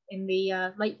thing in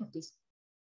the late 50s.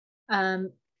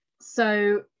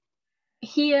 So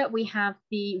here we have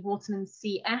the Waterman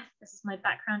CF. This is my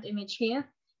background image here.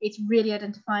 It's really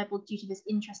identifiable due to this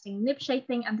interesting nib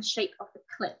shaping and the shape of the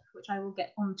clip, which I will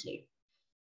get onto.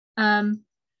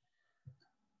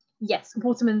 Yes,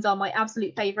 Watermans are my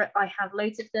absolute favourite. I have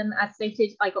loads of them. As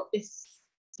stated, I got this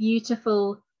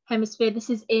beautiful hemisphere. This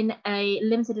is in a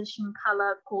limited edition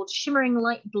colour called Shimmering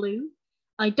Light Blue.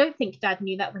 I don't think Dad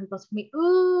knew that when he got it for me.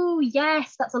 Ooh,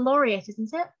 yes, that's a laureate,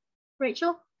 isn't it,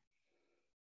 Rachel?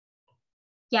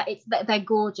 Yeah, they're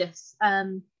gorgeous.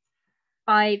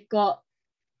 I've got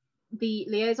the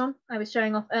Liaison I was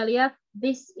showing off earlier.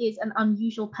 This is an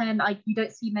unusual pen. You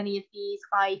don't see many of these.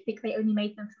 I think they only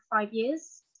made them for 5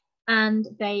 years, and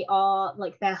they are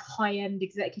like their high-end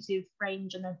executive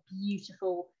range, and they're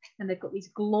beautiful, and they've got these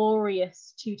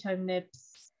glorious two-tone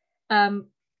nibs. I'm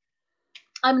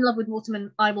in love with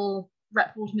Waterman. I will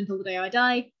rep Waterman till the day I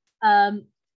die.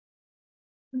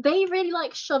 They really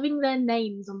like shoving their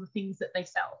names on the things that they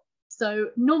sell.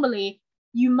 So normally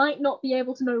you might not be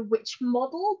able to know which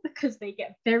model because they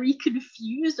get very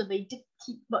confused, and they didn't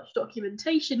keep much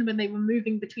documentation when they were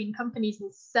moving between companies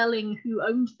and selling who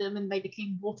owned them, and they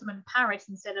became Waterman Paris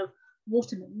instead of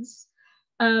Watermans.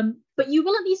 But you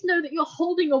will at least know that you're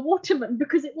holding a Waterman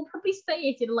because it will probably say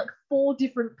it in like 4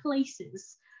 different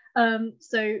places.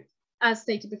 So as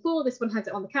stated before, this one has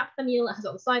it on the cap finial, it has it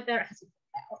on the side there, it has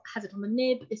it on the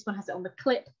nib, this one has it on the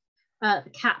clip, the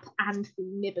cap and the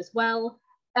nib as well.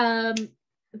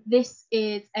 This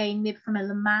is a nib from a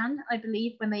Le Mans, I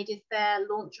believe, when they did their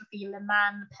launch of the Le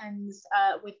Mans pens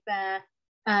with their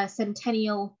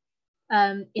centennial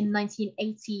in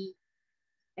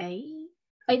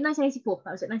 1984.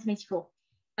 That was it, 1984.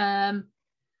 And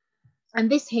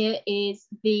this here is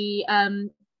the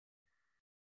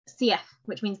CF,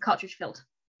 which means cartridge filled,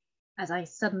 as I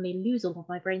suddenly lose all of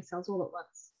my brain cells all at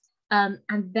once.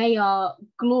 And they are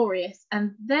glorious,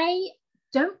 and they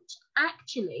don't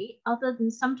actually, other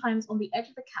than sometimes on the edge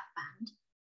of the cap band,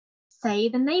 say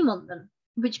the name on them,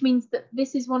 which means that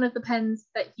this is one of the pens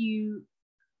that you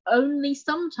only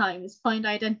sometimes find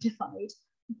identified,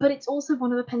 but it's also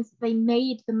one of the pens that they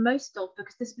made the most of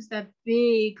because this was their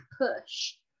big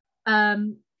push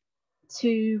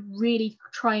to really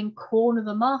try and corner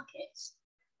the market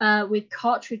with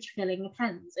cartridge filling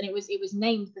pens. And it was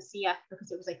named the CF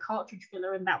because it was a cartridge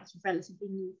filler, and that was a relatively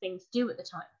new thing to do at the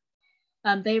time.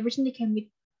 They originally came with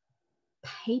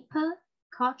paper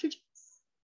cartridges,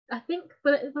 I think,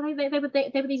 but they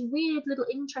were these weird little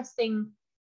interesting.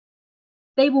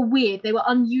 They were weird. They were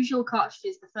unusual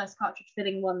cartridges. The first cartridge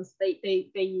filling ones they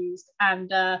used, and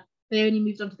they only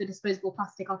moved on to the disposable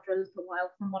plastic after a little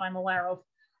while, from what I'm aware of.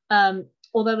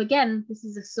 Although again, this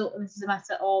is a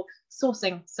matter of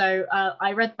sourcing. So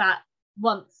I read that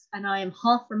once, and I am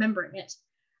half remembering it.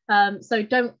 So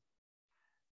don't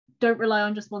rely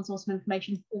on just one source of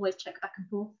information. Always check back and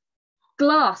forth.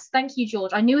 Glass. Thank you,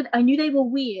 George. I knew they were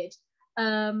weird.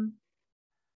 I'm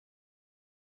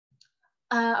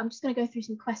just going to go through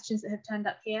some questions that have turned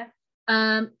up here.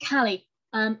 Callie,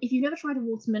 if you've never tried a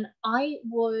Waterman, I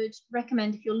would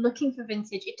recommend, if you're looking for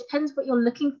vintage, it depends what you're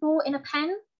looking for in a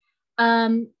pen.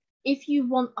 If you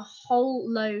want a whole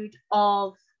load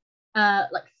of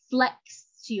like flex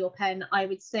to your pen, I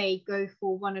would say go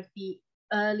for one of the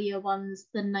earlier ones,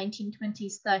 the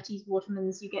 1920s, 30s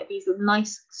Watermans. You get these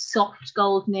nice soft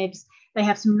gold nibs. They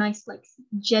have some nice like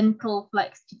gentle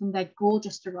flex to them. They're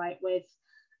gorgeous to write with.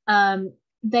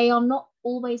 They are not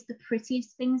always the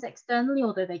prettiest things externally,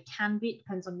 although they can be. It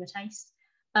depends on your taste.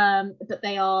 But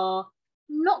they are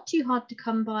not too hard to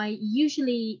come by,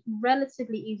 usually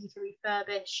relatively easy to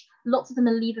refurbish. Lots of them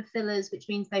are lever fillers, which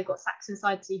means they've got sacks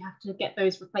inside, so you have to get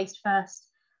those replaced first.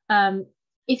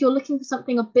 If you're looking for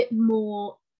something a bit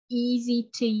more easy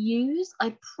to use,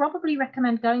 I'd probably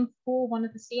recommend going for one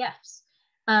of the CFs.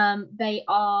 They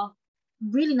are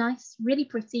really nice, really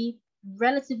pretty,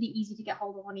 relatively easy to get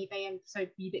hold of on eBay, and so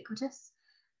ubiquitous.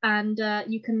 And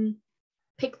you can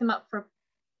pick them up for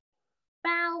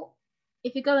about,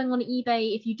 if you're going on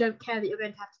eBay, if you don't care that you're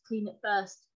going to have to clean it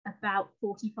first, about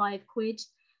 45 quid.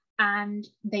 And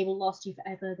they will last you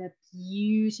forever. They're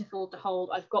beautiful to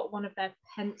hold. I've got one of their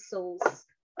pencils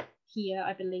here,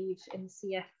 I believe, in the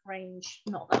CF range.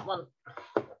 Not that one.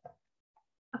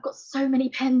 I've got so many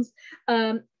pens.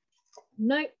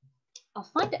 No, I'll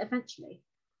find it eventually.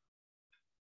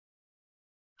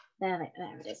 There it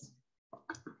is.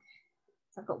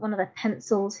 So I've got one of their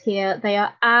pencils here. They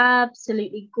are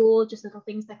absolutely gorgeous little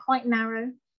things. They're quite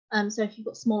narrow. So if you've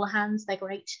got smaller hands, they're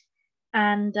great.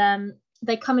 And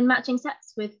they come in matching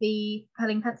sets with the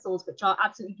propelling pencils, which are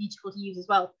absolutely beautiful to use as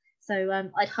well. So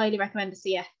I'd highly recommend a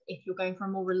CF if you're going for a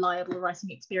more reliable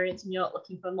writing experience and you're not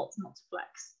looking for lots and lots of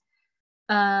flex.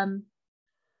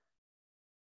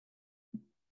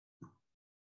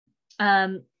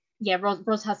 Yeah,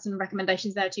 Ros has some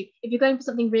recommendations there too. If you're going for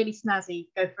something really snazzy,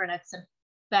 go for an Edison.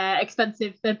 They're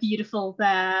expensive, they're beautiful,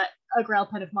 they're a Grail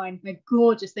pen of mine. They're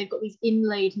gorgeous. They've got these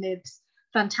inlaid nibs,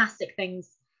 fantastic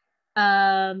things.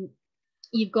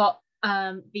 You've got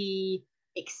the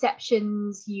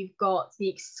exceptions, you've got the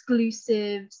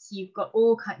exclusives, you've got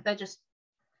all kinds.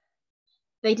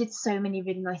 They did so many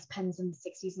really nice pens in the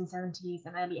 60s and 70s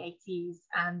and early 80s,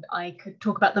 and I could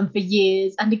talk about them for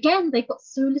years. And again, they've got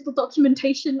so little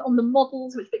documentation on the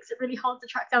models, which makes it really hard to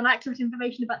track down accurate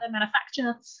information about their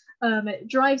manufacturer. It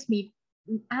drives me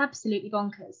absolutely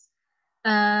bonkers.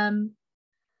 And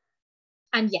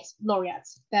yes,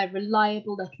 laureates, they're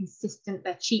reliable, they're consistent,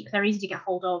 they're cheap, they're easy to get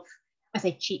hold of. I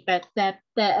say cheap, they're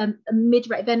a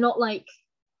mid-rate. They're not like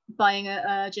buying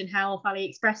a Jinhao off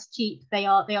AliExpress cheap. They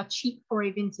are cheap for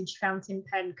a vintage fountain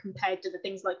pen compared to the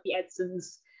things like the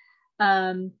Edsons.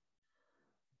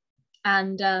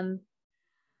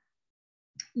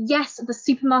 Yes, the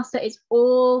Supermaster is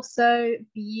also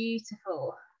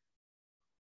beautiful.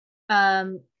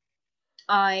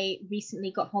 I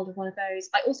recently got hold of one of those.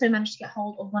 I also managed to get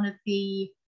hold of one of the,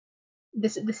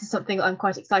 this is something I'm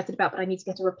quite excited about, but I need to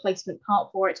get a replacement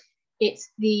part for it.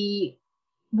 It's the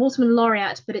Waterman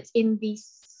Laureate, but it's in the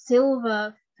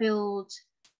silver filled,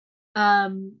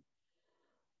 oh,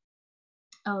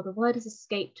 the word has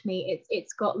escaped me.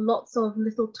 It's got lots of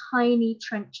little tiny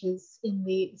trenches in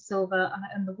the silver,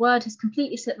 and the word has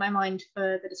completely slipped my mind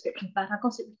for the description of that. I've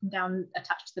got it written down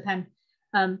attached to the pen.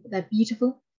 They're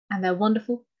beautiful and they're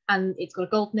wonderful, and it's got a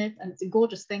gold nib, and it's a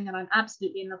gorgeous thing, and I'm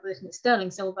absolutely in love with it, and it's sterling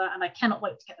silver, and I cannot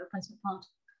wait to get the replacement part.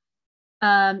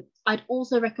 I'd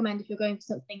also recommend, if you're going for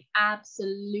something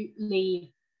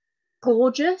absolutely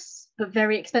gorgeous but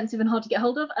very expensive and hard to get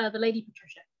hold of, the Lady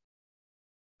Patricia.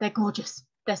 They're gorgeous.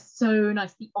 They're so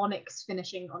nice. The onyx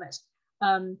finishing on it.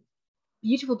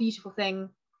 Beautiful, beautiful thing.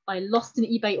 I lost an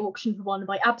eBay auction for one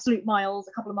by absolute miles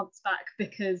a couple of months back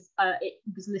because it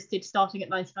was listed starting at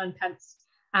 99 pence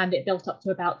and it built up to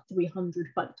about 300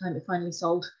 by the time it finally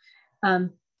sold.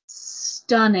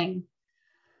 Stunning.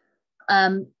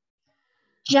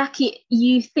 Jackie,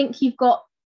 you think you've got,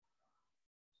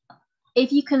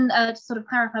 if you can sort of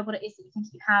clarify what it is that you think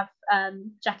you have,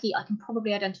 Jackie, I can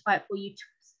probably identify it for you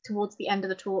towards the end of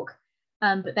the talk,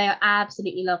 but they are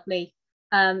absolutely lovely.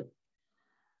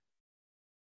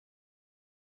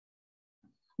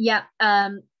 Yeah,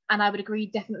 and I would agree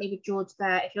definitely with George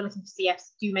there. If you're looking for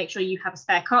CFs, do make sure you have a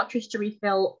spare cartridge to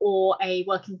refill or a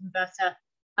working converter,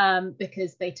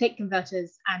 because they take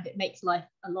converters and it makes life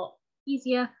a lot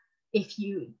easier if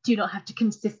you do not have to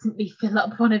consistently fill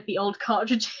up one of the old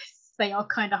cartridges. They are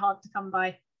kind of hard to come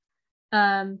by.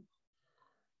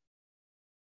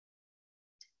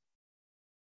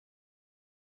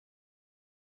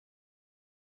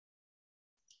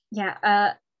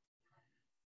 Yeah,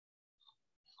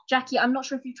 Jackie, I'm not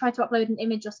sure if you tried to upload an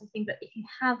image or something, but if you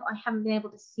have, I haven't been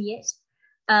able to see it.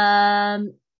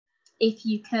 If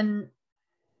you can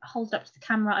hold it up to the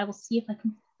camera, I will see if I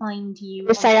can find you.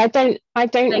 I say I don't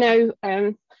know.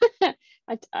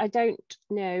 I don't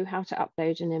know how to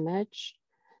upload an image,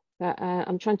 but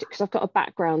I'm trying to, because I've got a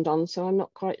background on, so I'm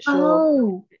not quite sure.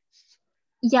 Oh,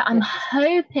 yeah, I'm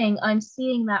hoping I'm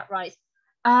seeing that right.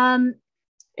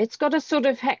 It's got a sort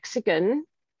of hexagon.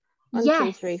 1, yes.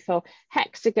 2, 3, 4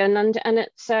 hexagon, and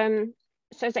it's it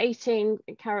says 18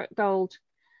 karat gold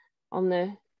on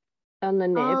the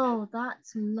nib. Oh,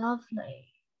 that's lovely.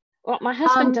 Well, my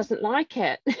husband doesn't like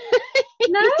it.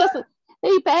 No?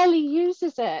 He barely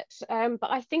uses it. But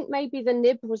I think maybe the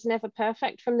nib was never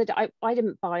perfect from the. I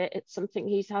didn't buy it. It's something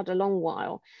he's had a long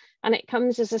while, and it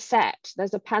comes as a set.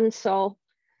 There's a pencil,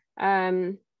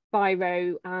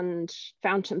 biro, and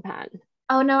fountain pen.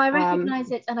 Oh no, I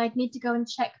recognize it, and I'd need to go and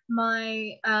check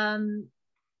my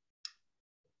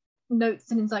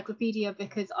notes and encyclopedia,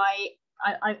 because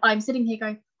I'm sitting here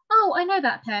going, oh, I know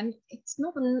that pen. It's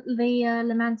not the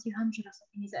Le Mans 200 or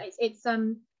something, is it? It's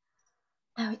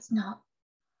no, it's not.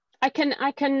 I can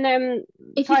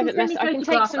private message. I can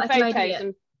take some photos,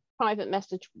 and private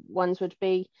message ones would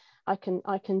be. I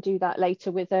can do that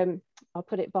later with I'll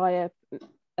put it by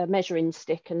a measuring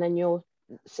stick, and then you're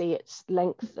see its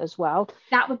length as well.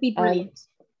 That would be brilliant.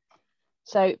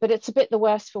 So, but it's a bit the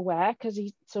worse for wear because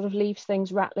he sort of leaves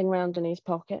things rattling around in his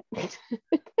pocket.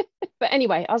 But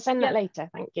anyway, I'll send that later.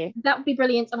 Thank you. That would be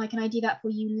brilliant, and I can ID that for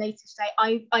you later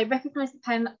today. I recognise the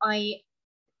pen.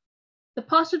 The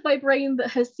part of my brain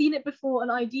that has seen it before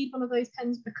and ID'd one of those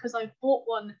pens because I bought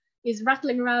one is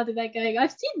rattling around and they're going,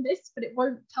 I've seen this, but it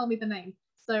won't tell me the name.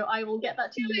 So I will get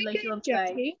that to you later on today.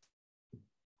 Jackie?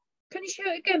 Can you show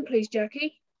it again, please,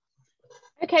 Jackie?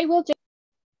 Okay, we'll do.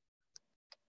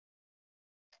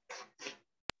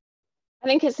 I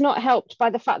think it's not helped by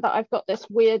the fact that I've got this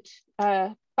weird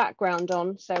background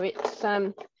on, so it's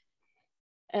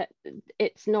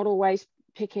not always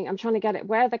picking. I'm trying to get it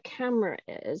where the camera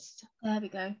is. There we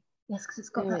go. Yes, because it's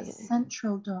got that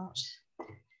central dot.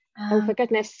 Oh, for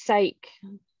goodness sake,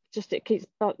 just it keeps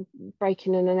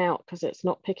breaking in and out because it's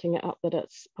not picking it up that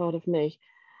it's part of me.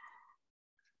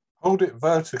 Hold it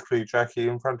vertically, Jackie,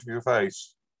 in front of your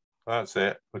face. That's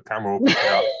it. The camera will pick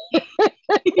it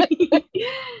up.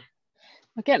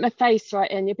 I'll get my face right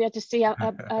in. You'll be able to see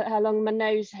how long my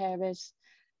nose hair is.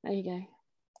 There you go.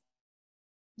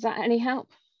 Is that any help?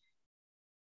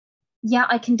 Yeah,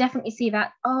 I can definitely see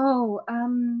that. Oh,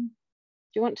 do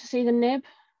you want to see the nib?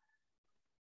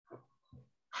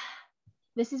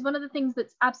 This is one of the things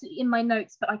that's absolutely in my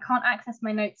notes, but I can't access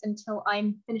my notes until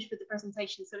I'm finished with the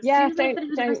presentation. So as soon as I finish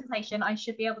with the presentation, I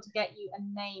should be able to get you a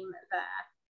name there.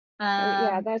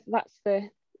 Yeah, that's the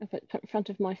in front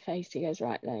of my face. He goes,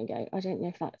 right, there you go. I don't know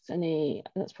if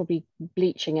that's probably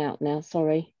bleaching out now.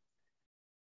 Sorry.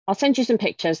 I'll send you some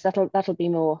pictures. That'll be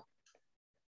more.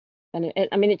 And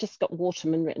it just got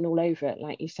Waterman written all over it,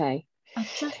 like you say. I'm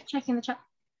just checking the chat.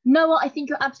 No, I think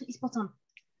you're absolutely spot on.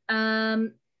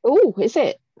 Oh, is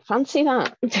it? Fancy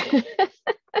that.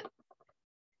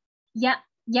 Yep,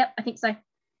 I think so.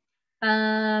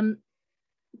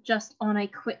 Just on a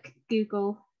quick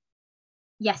Google.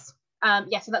 Yes.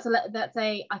 So that's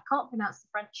a I can't pronounce the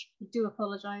French. I do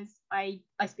apologize. I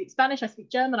speak Spanish, I speak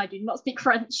German, I do not speak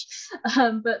French.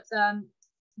 But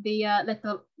the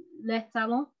Les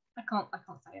Talons, I can't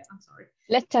say it, I'm sorry.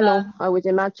 Les Talons, I would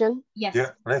imagine. Yes.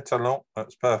 Yeah, Les Talons,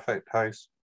 that's perfect, Haze.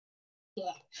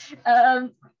 Yeah.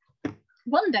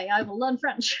 One day I will learn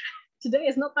French. Today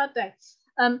is not that day.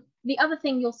 The other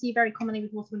thing you'll see very commonly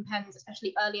with Waterman pens,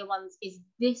 especially earlier ones, is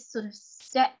this sort of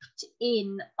stepped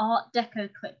in Art Deco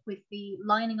clip with the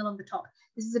lining along the top.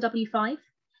 This is a W5.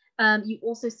 You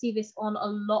also see this on a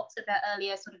lot of their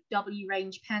earlier sort of W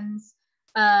range pens.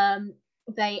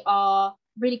 They are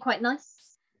really quite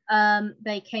nice.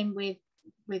 They came with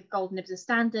gold nibs as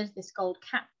standard, this gold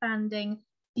cap banding,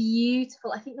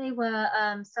 beautiful. I think they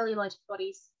were celluloid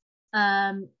bodies.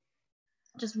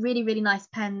 Just really, really nice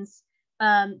pens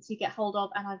to get hold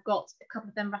of, and I've got a couple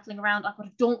of them rattling around. I've got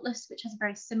a Dauntless, which has a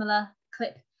very similar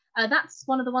clip. That's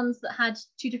one of the ones that had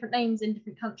two different names in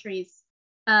different countries.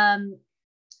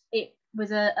 It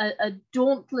was a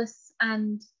Dauntless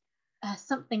and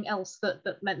something else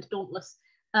that meant Dauntless.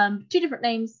 Two different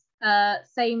names,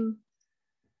 same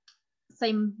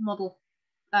model.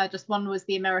 Just one was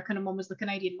the American and one was the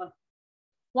Canadian one.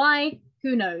 Why?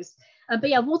 Who knows? But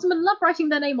yeah, Waterman love writing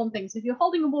their name on things. If you're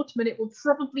holding a Waterman, it will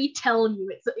probably tell you.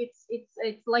 It's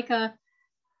like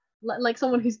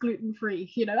someone who's gluten free.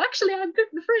 You know, actually, I'm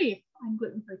gluten free. I'm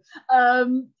gluten free.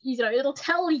 You know, it'll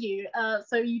tell you,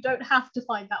 so you don't have to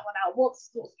find that one out.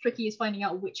 What's tricky is finding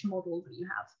out which model that you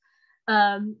have.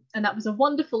 And that was a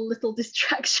wonderful little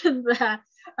distraction there,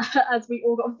 as we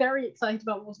all got very excited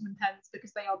about Waterman pens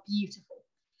because they are beautiful.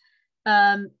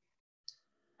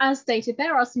 As stated,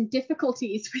 there are some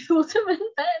difficulties with Waterman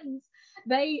pens.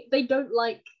 They don't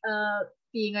like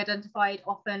being identified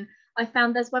often. I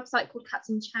found there's a website called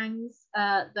Captain Chang's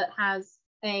that has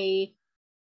a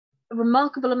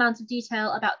remarkable amount of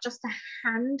detail about just a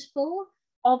handful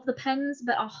of the pens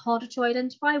that are harder to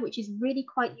identify, which is really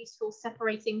quite useful,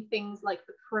 separating things like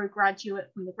the pro graduate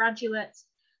from the graduate,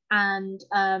 and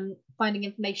finding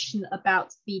information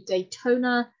about the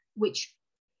Daytona, which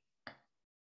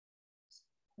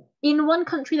in one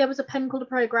country there was a pen called a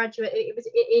pro graduate. It was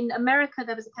in America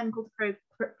there was a pen called the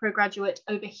pro graduate.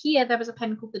 Over here there was a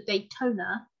pen called the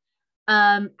Daytona,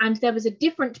 and there was a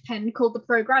different pen called the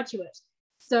pro graduate.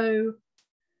 So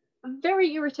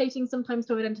very irritating sometimes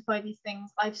to identify these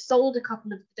things. I've sold a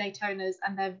couple of the Daytonas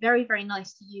and they're very, very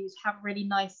nice to use, have really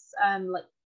nice like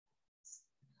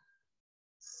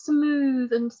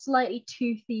smooth and slightly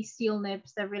toothy steel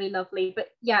nibs. They're really lovely. But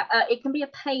yeah, it can be a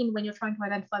pain when you're trying to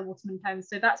identify Waterman pens.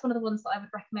 So that's one of the ones that I would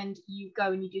recommend you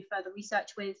go and you do further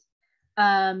research with.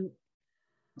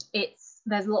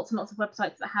 There's lots and lots of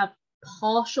websites that have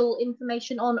partial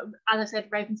information on, as I said,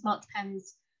 Ravensmark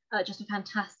pens just a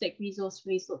fantastic resource for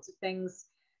these sorts of things.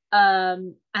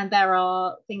 And there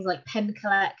are things like Pen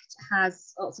Collect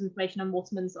has lots of information on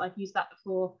Waterman's. I've used that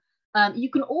before. You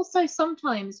can also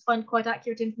sometimes find quite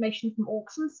accurate information from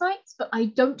auction sites, but I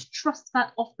don't trust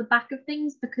that off the back of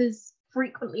things, because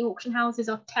frequently auction houses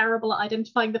are terrible at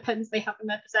identifying the pens they have in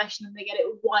their possession, and they get it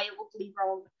wildly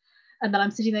wrong. And then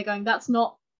I'm sitting there going, that's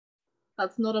not a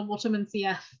Waterman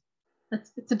CF.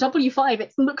 It's a W5.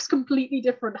 It looks completely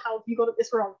different. How have you got it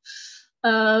this wrong?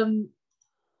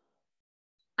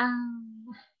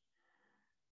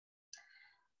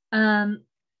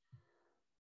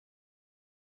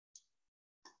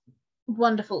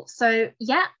 Wonderful. So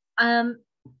yeah,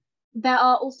 there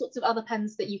are all sorts of other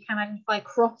pens that you can identify.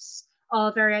 Cross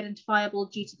are very identifiable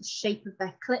due to the shape of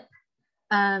their clip.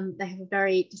 They have a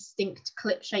very distinct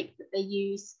clip shape that they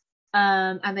use,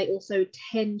 and they also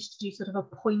tend to do sort of a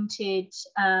pointed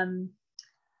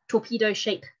torpedo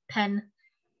shape pen.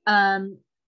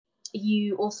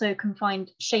 You also can find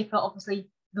Schaefer. Obviously,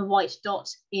 the white dot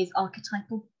is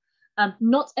archetypal.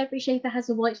 Not every Schaefer has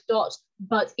a white dot,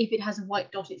 but if it has a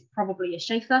white dot, it's probably a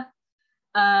Schaefer.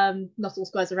 Not all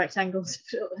squares are rectangles.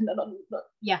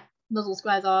 Yeah, not all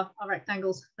squares are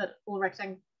rectangles, but all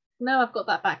rectangles. No, I've got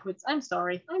that backwards. I'm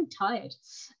sorry. I'm tired.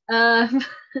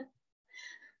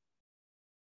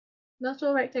 Not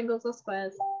all rectangles are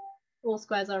squares. All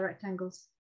squares are rectangles.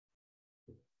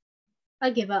 I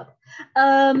give up.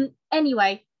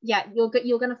 Anyway, yeah, you're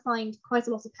going to find quite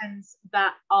a lot of pens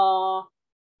that are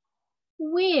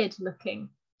weird looking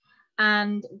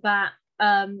and that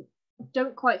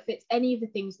don't quite fit any of the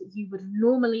things that you would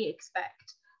normally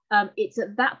expect. It's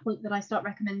at that point that I start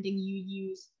recommending you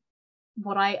use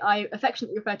what I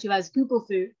affectionately refer to as Google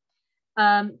Foo.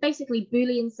 Basically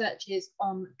Boolean searches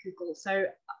on Google. So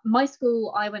my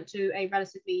school, I went to a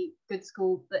relatively good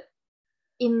school, but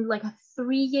in like a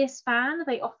 3-year span,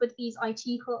 they offered these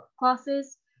IT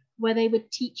classes where they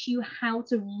would teach you how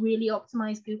to really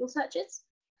optimize Google searches.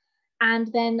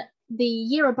 And then the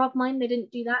year above mine, they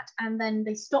didn't do that. And then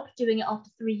they stopped doing it after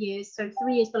 3 years. So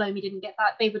 3 years below me didn't get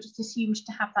that. They were just assumed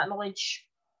to have that knowledge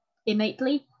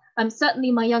innately.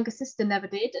 Certainly my younger sister never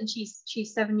did. And she's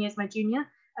 7 years my junior.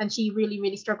 And she really,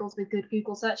 really struggles with good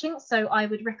Google searching. So I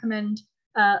would recommend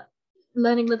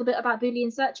learning a little bit about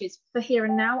Boolean searches. For here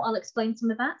and now, I'll explain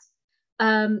some of that.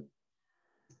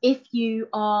 If you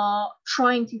are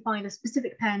trying to find a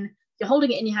specific pen, you're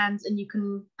holding it in your hands and you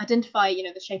can identify,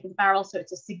 the shape of the barrel. So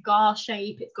it's a cigar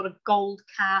shape, it's got a gold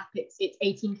cap, it's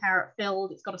 18 karat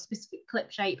filled, it's got a specific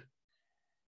clip shape.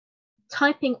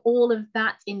 Typing all of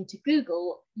that into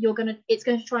Google, it's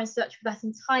going to try and search for that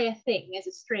entire thing as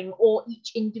a string or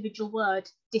each individual word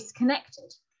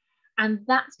disconnected. And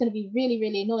that's going to be really,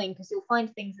 really annoying because you'll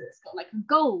find things that's got like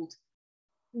gold,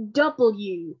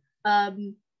 W,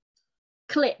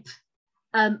 clip,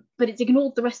 but it's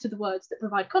ignored the rest of the words that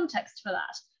provide context for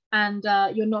that. And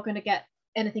you're not going to get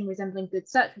anything resembling good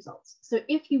search results. So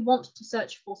if you want to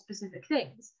search for specific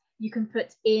things, you can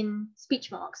put in speech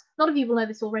marks. A lot of you will know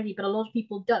this already, but a lot of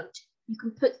people don't. You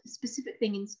can put the specific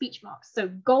thing in speech marks. So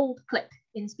gold clip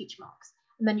in speech marks.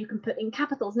 And then you can put in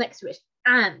capitals next to it,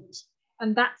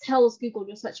 and that tells Google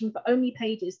you're searching for only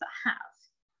pages that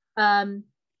have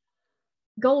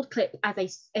gold clip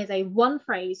as a one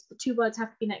phrase. The 2 words have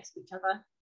to be next to each other,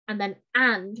 and then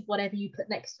whatever you put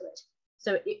next to it.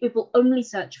 So it will only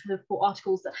search for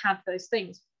articles that have those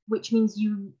things, which means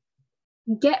you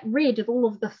get rid of all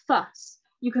of the fuss.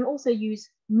 You can also use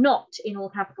not in all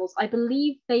capitals. I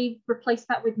believe they've replaced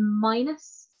that with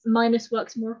minus. Minus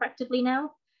works more effectively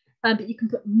now. But you can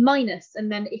put minus,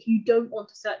 and then if you don't want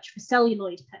to search for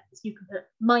celluloid pens, you can put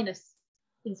minus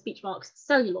in speech marks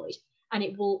celluloid, and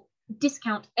it will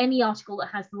discount any article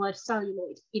that has the word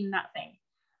celluloid in that thing.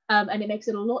 And it makes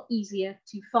it a lot easier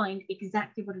to find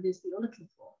exactly what it is that you're looking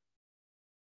for.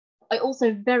 I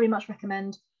also very much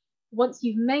recommend, once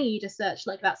you've made a search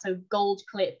like that, so gold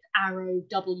clip, arrow,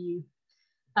 W,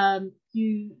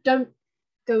 you don't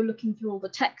go looking through all the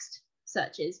text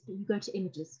searches, but you go to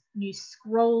images and you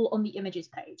scroll on the images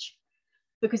page,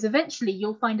 because eventually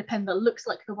you'll find a pen that looks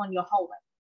like the one you're holding.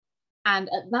 And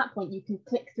at that point you can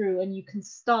click through and you can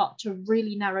start to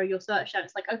really narrow your search down.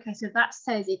 It's like, okay, so that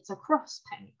says it's a cross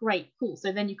pen. Great, cool.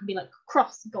 So then you can be like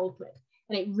cross gold clip,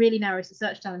 and it really narrows the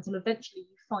search down until eventually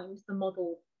you find the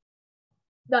model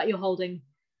that you're holding.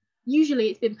 Usually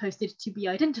it's been posted to be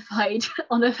identified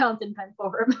on a fountain pen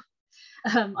forum.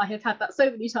 I have had that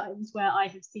so many times where I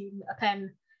have seen a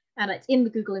pen and it's in the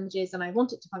Google images and I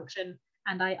want it to function,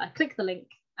 and I click the link,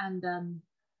 and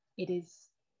it is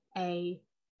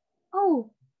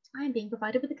oh, I am being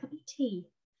provided with a cup of tea.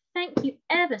 Thank you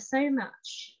ever so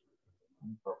much.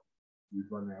 You've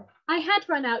run out. I had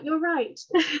run out, you're right.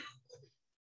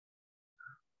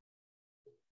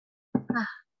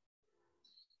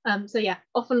 So yeah,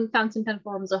 often fountain pen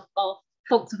forums are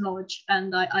fonts of knowledge,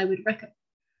 and I would recommend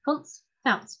fonts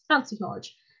of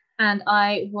knowledge, and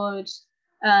I would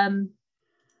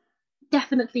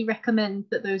definitely recommend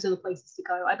that those are the places to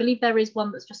go. I believe there is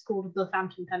one that's just called the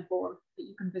Fountain Pen Forum that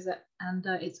you can visit, and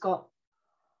it's got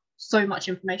so much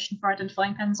information for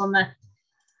identifying pens on there.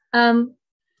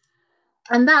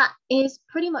 And that is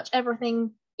pretty much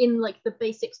everything in like the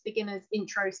basics beginners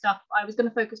intro stuff. I was going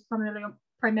to focus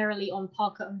primarily on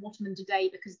Parker and Waterman today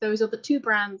because those are the two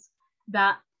brands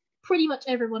that pretty much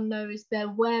everyone knows. They're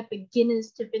where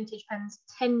beginners to vintage pens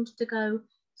tend to go.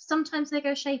 Sometimes they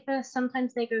go Schaefer,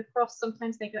 sometimes they go Frost,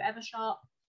 sometimes they go Eversharp,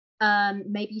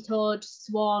 maybe Todd,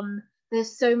 Swan.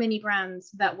 There's so many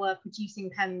brands that were producing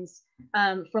pens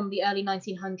from the early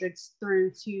 1900s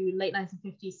through to late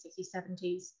 1950s, 60s,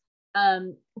 70s.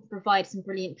 Provide some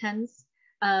brilliant pens,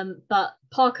 but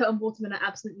Parker and Waterman are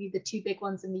absolutely the two big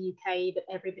ones in the UK that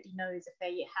everybody knows if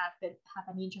they have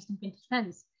any interest in vintage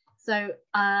pens. So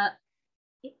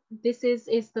this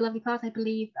is the lovely part, I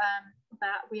believe,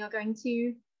 that we are going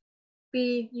to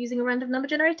be using a random number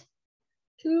generator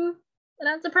to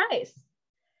announce a prize.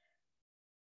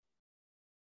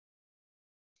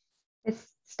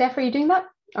 Steph, are you doing that,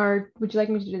 or would you like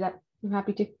me to do that? I'm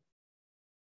happy to. I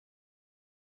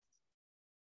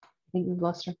think we've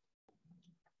lost her.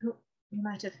 Oh, you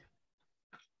might have.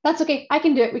 That's okay. I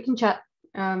can do it. We can chat.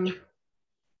 I'll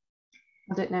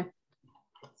do it now.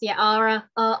 So yeah,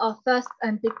 our first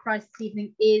and big prize this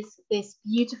evening is this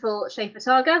beautiful Schaefer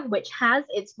Targa, which has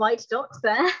its white dot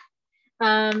there.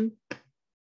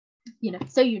 You know,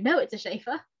 so you know it's a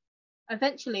Schaefer.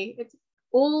 Eventually, it's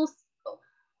all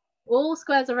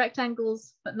squares are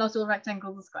rectangles, but not all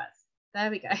rectangles are squares.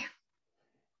 There we go.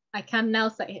 I can now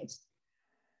say it.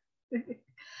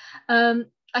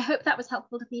 I hope that was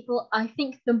helpful to people. I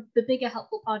think the bigger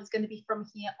helpful part is going to be from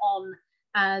here on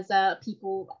as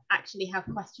people actually have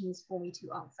questions for me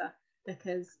to answer,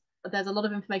 because there's a lot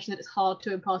of information that is hard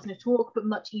to impart in a talk, but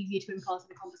much easier to impart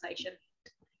in a conversation.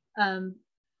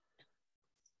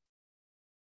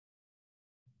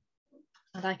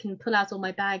 And I can pull out all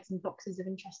my bags and boxes of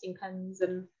interesting pens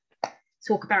and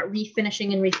talk about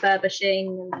refinishing and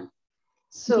refurbishing. And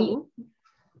so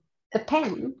the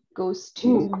pen goes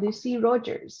to Lucy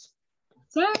Rogers.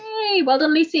 Yay! Well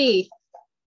done, Lucy.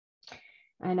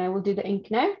 And I will do the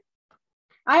ink now.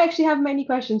 I actually have many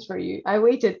questions for you. I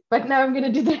waited, but now I'm going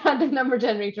to do the random number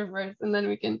generator first, and then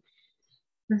we can.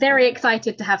 Very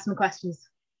excited to have some questions.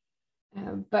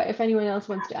 But if anyone else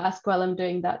wants to ask while I'm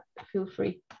doing that, feel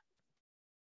free.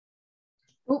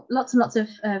 Oh, lots and lots of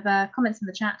comments in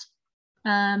the chat.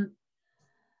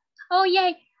 Oh,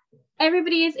 yay.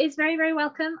 Everybody is very, very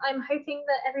welcome. I'm hoping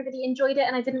that everybody enjoyed it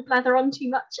and I didn't blather on too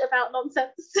much about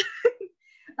nonsense.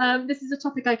 This is a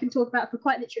topic I can talk about for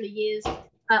quite literally years.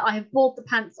 I have bored the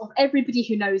pants off everybody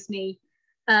who knows me.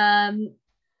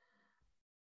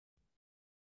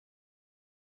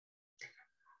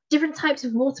 Different types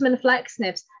of Waterman flex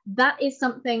nibs. That is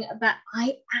something that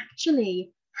I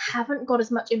actually haven't got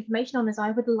as much information on as I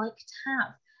would like to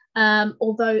have.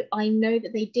 Although I know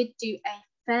that they did do a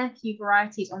fair few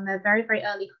varieties on their very, very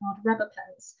early hard rubber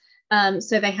pens.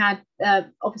 So they had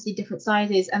obviously different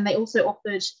sizes, and they also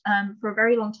offered for a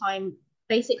very long time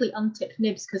basically untipped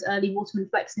nibs, because early Waterman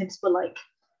flex nibs were like,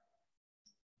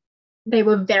 they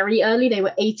were very early, they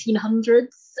were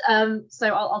 1800s. So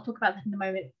I'll talk about that in a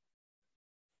moment,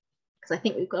 because I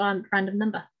think we've got a random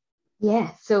number.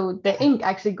 Yeah, so the ink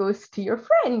actually goes to your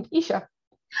friend, Isha.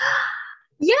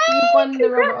 Yay! You won the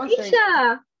rubber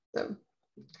Isha! So,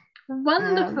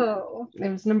 wonderful. it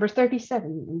was number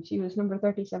 37, and she was number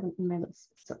 37 in my list.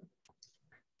 So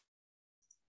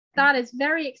that is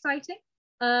very exciting.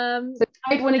 So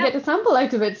you might want to get a sample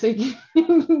out of it so you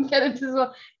can get it as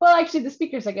well. Well, actually, the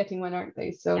speakers are getting one, aren't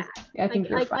they? So yeah, I think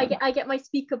you're fine. I get my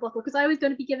speaker bottle, because I was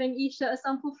going to be giving Isha a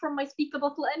sample from my speaker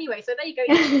bottle anyway. So there you go.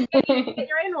 You get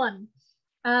your own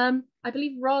one. I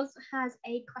believe Roz has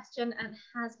a question and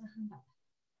has her hand up.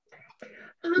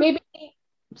 Maybe,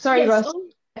 sorry, yes,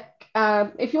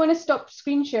 Roz. If you want to stop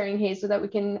screen sharing, Haze, so that we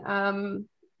can kind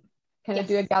of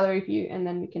do a gallery view, and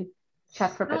then we can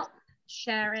chat for a bit.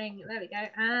 Sharing, there we go,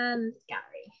 and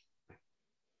gallery.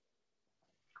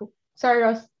 Cool. Sorry,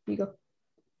 Ross, you go.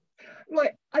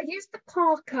 Right, I use the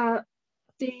Parker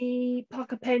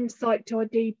pen site to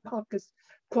ID Parkers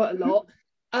quite a lot.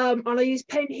 And I use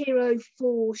Pen Hero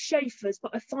for Schaefers,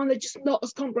 but I find they're just not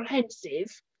as comprehensive.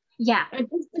 Yeah. And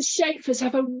the Schaefers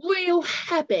have a real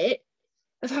habit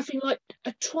of having like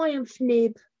a Triumph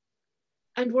nib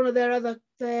and one of their what's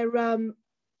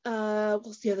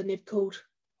the other nib called?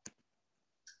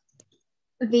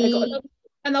 They got another,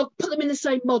 and I'll put them in the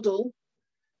same model.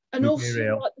 And also,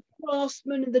 Imperial. like the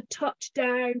Craftsman and the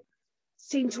Touchdown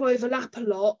seem to overlap a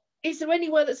lot. Is there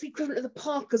anywhere that's the equivalent of the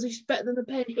Parkers, which is better than the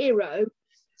Pen Hero?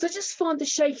 So I just find the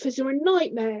Schaefers are a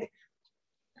nightmare.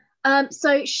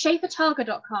 So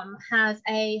SchaeferTarga.com has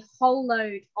a whole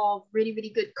load of really,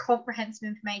 really good comprehensive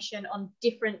information on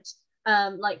different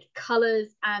like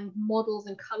colors and models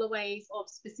and colorways of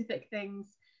specific things.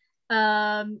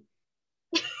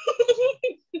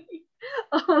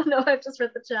 Oh no, I've just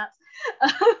read the chat.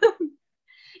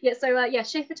 Yeah, so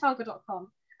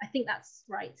SchaeferTarga.com, I think that's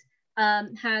right,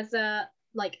 has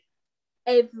like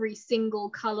every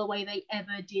single colorway they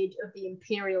ever did of the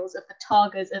Imperials, of the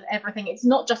Targas, of everything. It's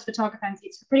not just for Targa fans,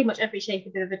 it's for pretty much every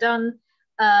Schaefer they've ever done.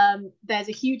 There's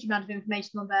a huge amount of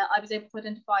information on there. I was able to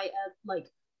identify a like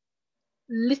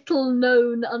little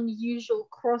known unusual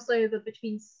crossover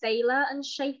between Sailor and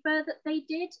Schaefer that they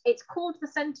did. It's called the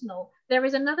Sentinel. There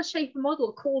is another Schaefer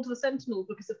model called the Sentinel,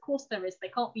 because of course there is, they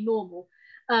can't be normal.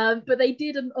 But they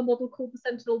did a model called the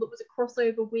Sentinel that was a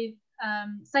crossover with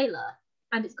Sailor,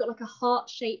 and it's got like a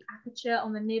heart-shaped aperture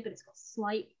on the nib, and it's got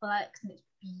slight flex, and it's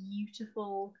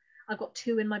beautiful. I've got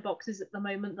 2 in my boxes at the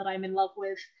moment that I'm in love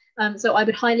with. So I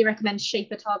would highly recommend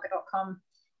SchaeferTarga.com.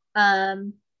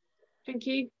 Thank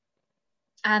you.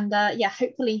 And yeah,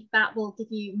 hopefully that will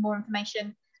give you more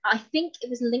information. I think it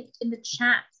was linked in the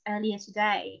chat earlier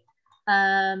today.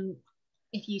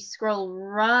 If you scroll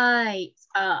right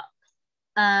up,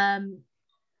 and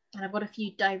I've got a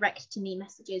few direct to me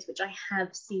messages, which I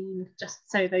have seen,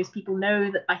 just so those people know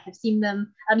that I have seen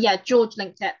them. Yeah, George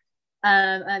linked it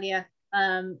earlier.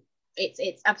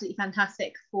 It's absolutely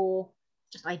fantastic for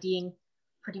just IDing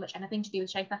pretty much anything to do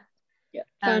with Schaefer. Yeah,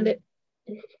 found it.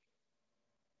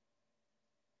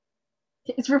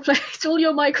 It's replaced all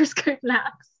your microscope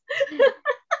labs.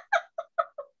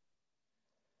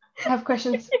 I have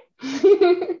questions.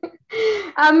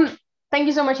 Thank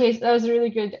you so much, Haze. That was really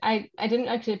good. I didn't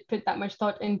actually put that much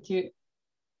thought into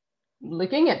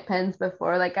looking at pens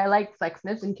before. Like, I like flex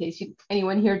nibs, in case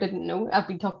anyone here didn't know. I've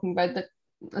been talking about that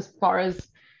as far as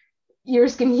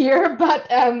ears can hear,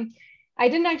 but I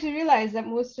didn't actually realize that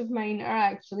most of mine are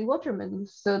actually Watermans.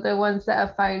 So the ones that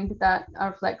I've found that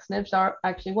are flex nibs are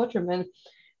actually Waterman.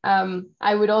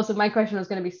 I would also, my question was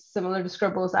going to be similar to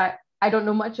Scribbles. I don't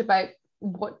know much about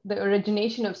what the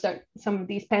origination of some of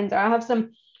these pens are. I have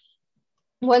some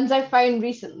ones I found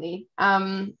recently.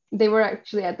 They were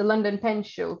actually at the London Pen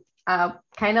Show,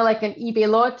 kind of like an eBay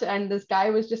lot, and this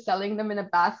guy was just selling them in a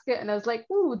basket, and I was like,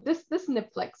 ooh, this nib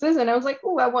flexes, and I was like,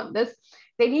 ooh, I want this.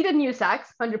 They needed new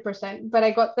sacks, 100%, but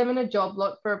I got them in a job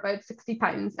lot for about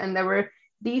 £60, and there were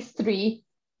these 3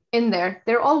 in there.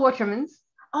 They're all Watermans.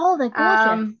 Oh, they're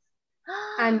gorgeous.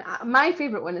 And my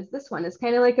favorite one is this one. It's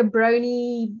kind of like a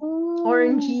brownie,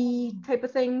 orangey type of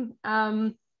thing.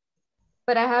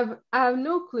 But I have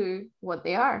no clue what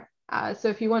they are. So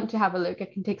if you want to have a look, I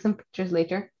can take some pictures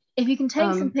later. If you can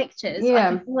take some pictures, I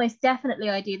can almost definitely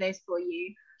ID those for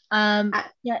you.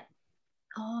 Yeah.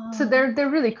 Oh. So they're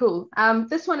really cool.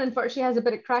 This one unfortunately has a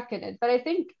bit of crack in it, but I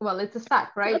think, well, it's a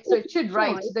sack, right? So it should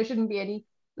write. So there shouldn't be any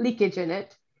leakage in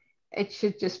it. It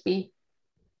should just be.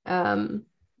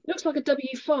 Looks like a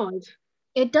W5.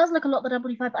 It does look a lot like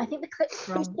W5, but I think the clip's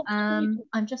wrong.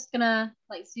 I'm just gonna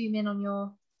like zoom in on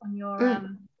your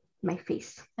my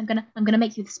face. I'm gonna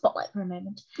make you the spotlight for a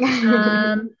moment.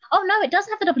 Oh no, it does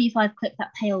have the W5 clip,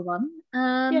 that pale one.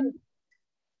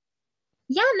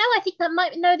 Yeah, no, I think that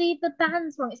might the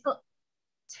band's wrong. It's got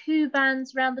 2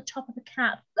 bands around the top of the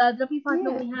cap. W5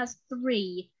 normally has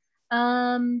 3.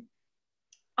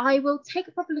 I will take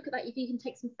a proper look at that if you can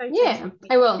take some photos. Yeah,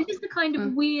 I will. This is the kind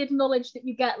of weird knowledge that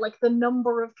you get, like the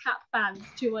number of cap bands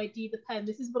to ID the pen.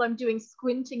 This is what I'm doing,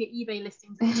 squinting at eBay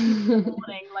listings at 2 in the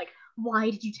morning. Like, why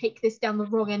did you take this down the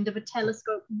wrong end of a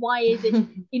telescope? Why is it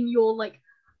in your like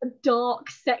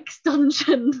dark sex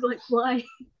dungeon? Like, why?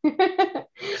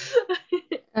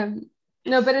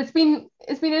 No, but it's been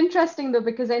interesting though,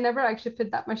 because I never actually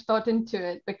put that much thought into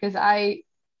it, because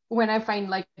when I find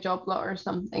like a job lot or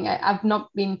something, I've not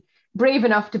been brave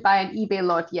enough to buy an eBay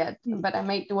lot yet, but I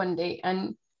might one day.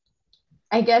 And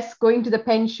I guess going to the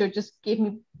pen show just gave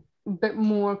me a bit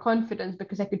more confidence,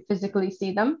 because I could physically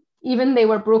see them. Even they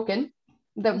were broken.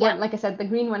 The one, like I said, the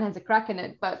green one has a crack in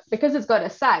it, but because it's got a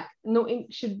sack, no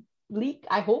ink should leak,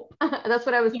 I hope. That's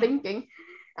what I was thinking.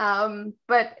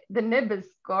 But the nib is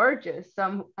gorgeous,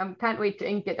 so I can't wait to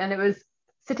ink it. And it was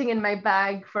sitting in my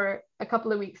bag for a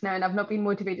couple of weeks now, and I've not been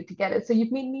motivated to get it. So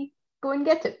you've made me go and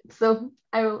get it. So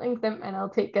I will ink them, and I'll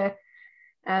take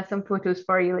some photos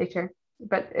for you later.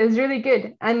 but it was really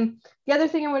good. And the other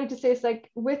thing I wanted to say is like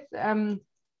with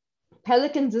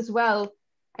pelicans as well,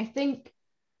 I think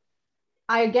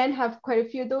I again have quite a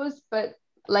few of those, but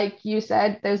like you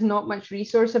said, there's not much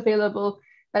resource available.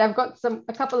 But I've got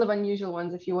a couple of unusual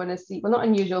ones if you want to see. Well, not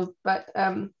unusual, but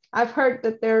I've heard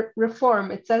that they're reform.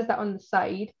 It says that on the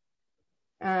side,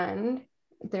 and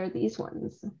they're these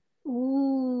ones.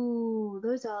 Ooh,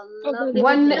 those are lovely.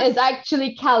 One is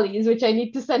actually Callie's, which I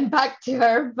need to send back to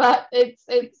her, but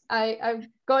I've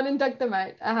gone and dug them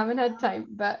out. I haven't had time,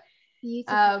 but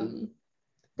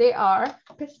they are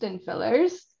piston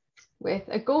fillers with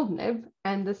a gold nib,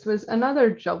 and this was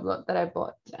another job lot that I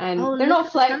bought, and they're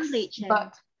not flex,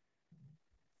 but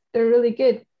they're really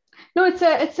good. No, it's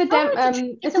a it's a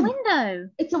window.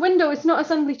 It's a window. It's not a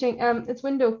sun bleaching. It's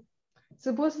window.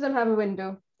 So both of them have a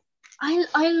window.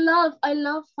 I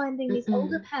love finding these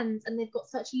older pens, and they've got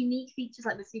such unique features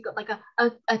like this. You've got like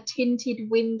a tinted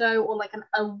window, or like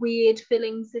a weird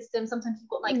filling system. Sometimes you've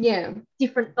got like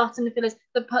different button fillers.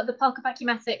 The Parker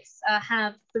Vacuumatics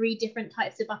have 3 different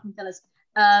types of button fillers,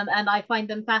 and I find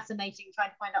them fascinating trying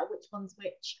to find out which one's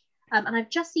which. And I've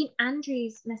just seen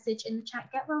Andrew's message in the chat.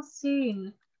 Get well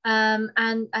soon.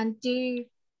 And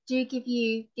do get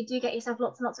yourself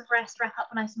lots and lots of rest. Wrap up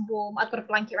nice and warm. I've got a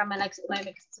blanket around my legs at the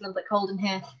moment because it's a little bit cold in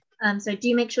here. So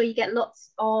do make sure you get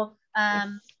lots of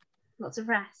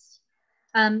rest.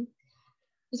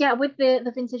 Yeah, with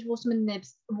the vintage Waterman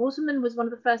nibs, Waterman was one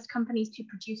of the first companies to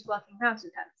produce working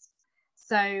fountain pens.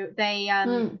 So they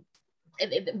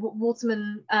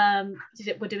Waterman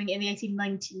were doing it in the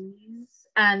 1890s,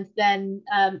 and then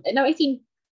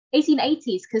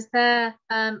 1880s, because their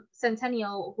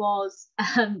centennial was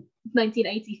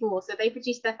 1984. So they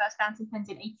produced their first fountain pens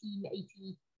in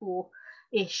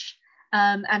 1884-ish.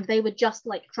 And they were just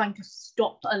like trying to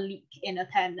stop a leak in a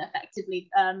pen effectively.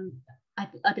 I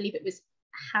believe it was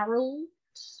Harold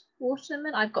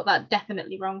Waterman. I've got that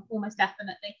definitely wrong, almost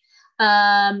definitely.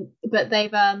 But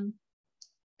they've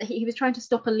he was trying to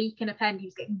stop a leak in a pen. He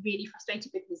was getting really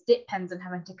frustrated with his dip pens and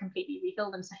having to completely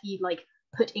refill them. So he like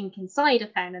put ink inside a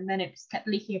pen, and then it just kept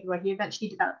leaking everywhere. He eventually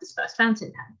developed his first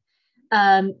fountain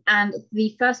pen. And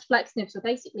the first flex nibs were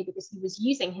basically because he was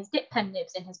using his dip pen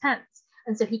nibs in his pens.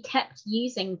 And so he kept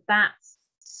using that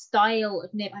style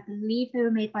of nib. I believe they were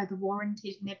made by the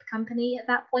Warranted Nib Company at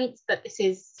that point, but this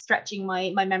is stretching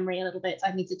my memory a little bit.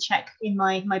 I need to check in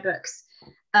my books.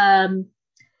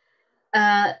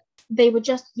 They were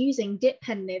just using dip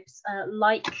pen nibs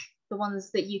like the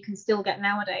ones that you can still get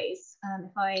nowadays.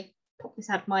 If I pop this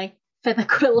out of my feather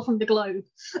quill from the globe.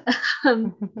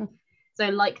 So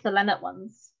like the Lennart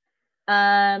ones.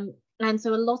 And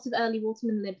so a lot of early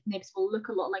Waterman nibs will look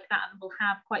a lot like that and will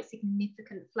have quite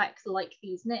significant flex like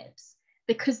these nibs,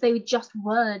 because they just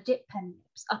were dip pen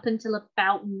nibs up until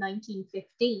about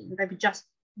 1915. They were just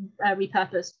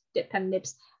repurposed dip pen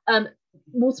nibs.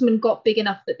 Waterman got big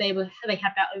enough that they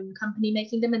had their own company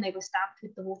making them, and they were stamped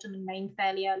with the Waterman name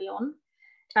fairly early on.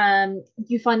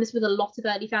 You find this with a lot of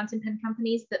early fountain pen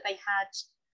companies, that they had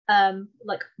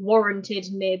like warranted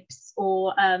nibs,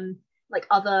 or like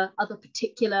other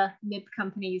particular nib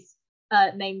companies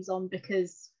names on,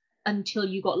 because until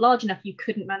you got large enough you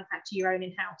couldn't manufacture your own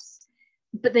in-house.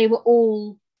 But they were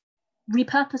all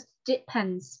repurposed dip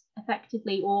pens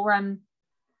effectively, or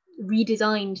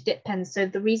redesigned dip pens. So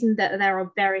the reason that there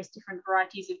are various different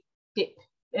varieties of dip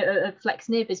flex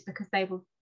nib is because they were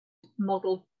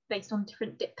modeled based on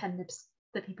different dip pen nibs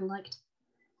that people liked.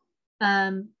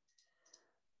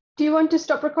 Do you want to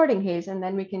stop recording, Haze, and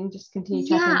then we can just continue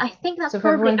chatting? Yeah, I think that's so if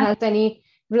probably... everyone has any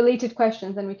related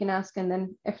questions, then we can ask, and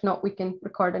then if not, we can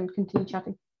record and continue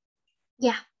chatting.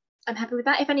 Yeah, I'm happy with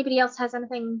that. If anybody else has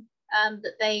anything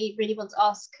that they really want to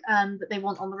ask, that they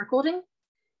want on the recording,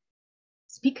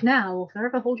 speak now or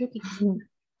forever hold your peace.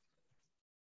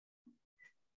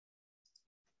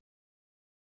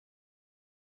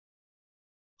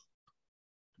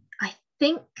 I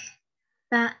think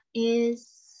that is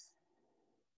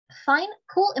fine.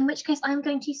 Cool. In which case, I'm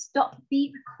going to stop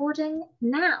the recording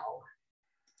now.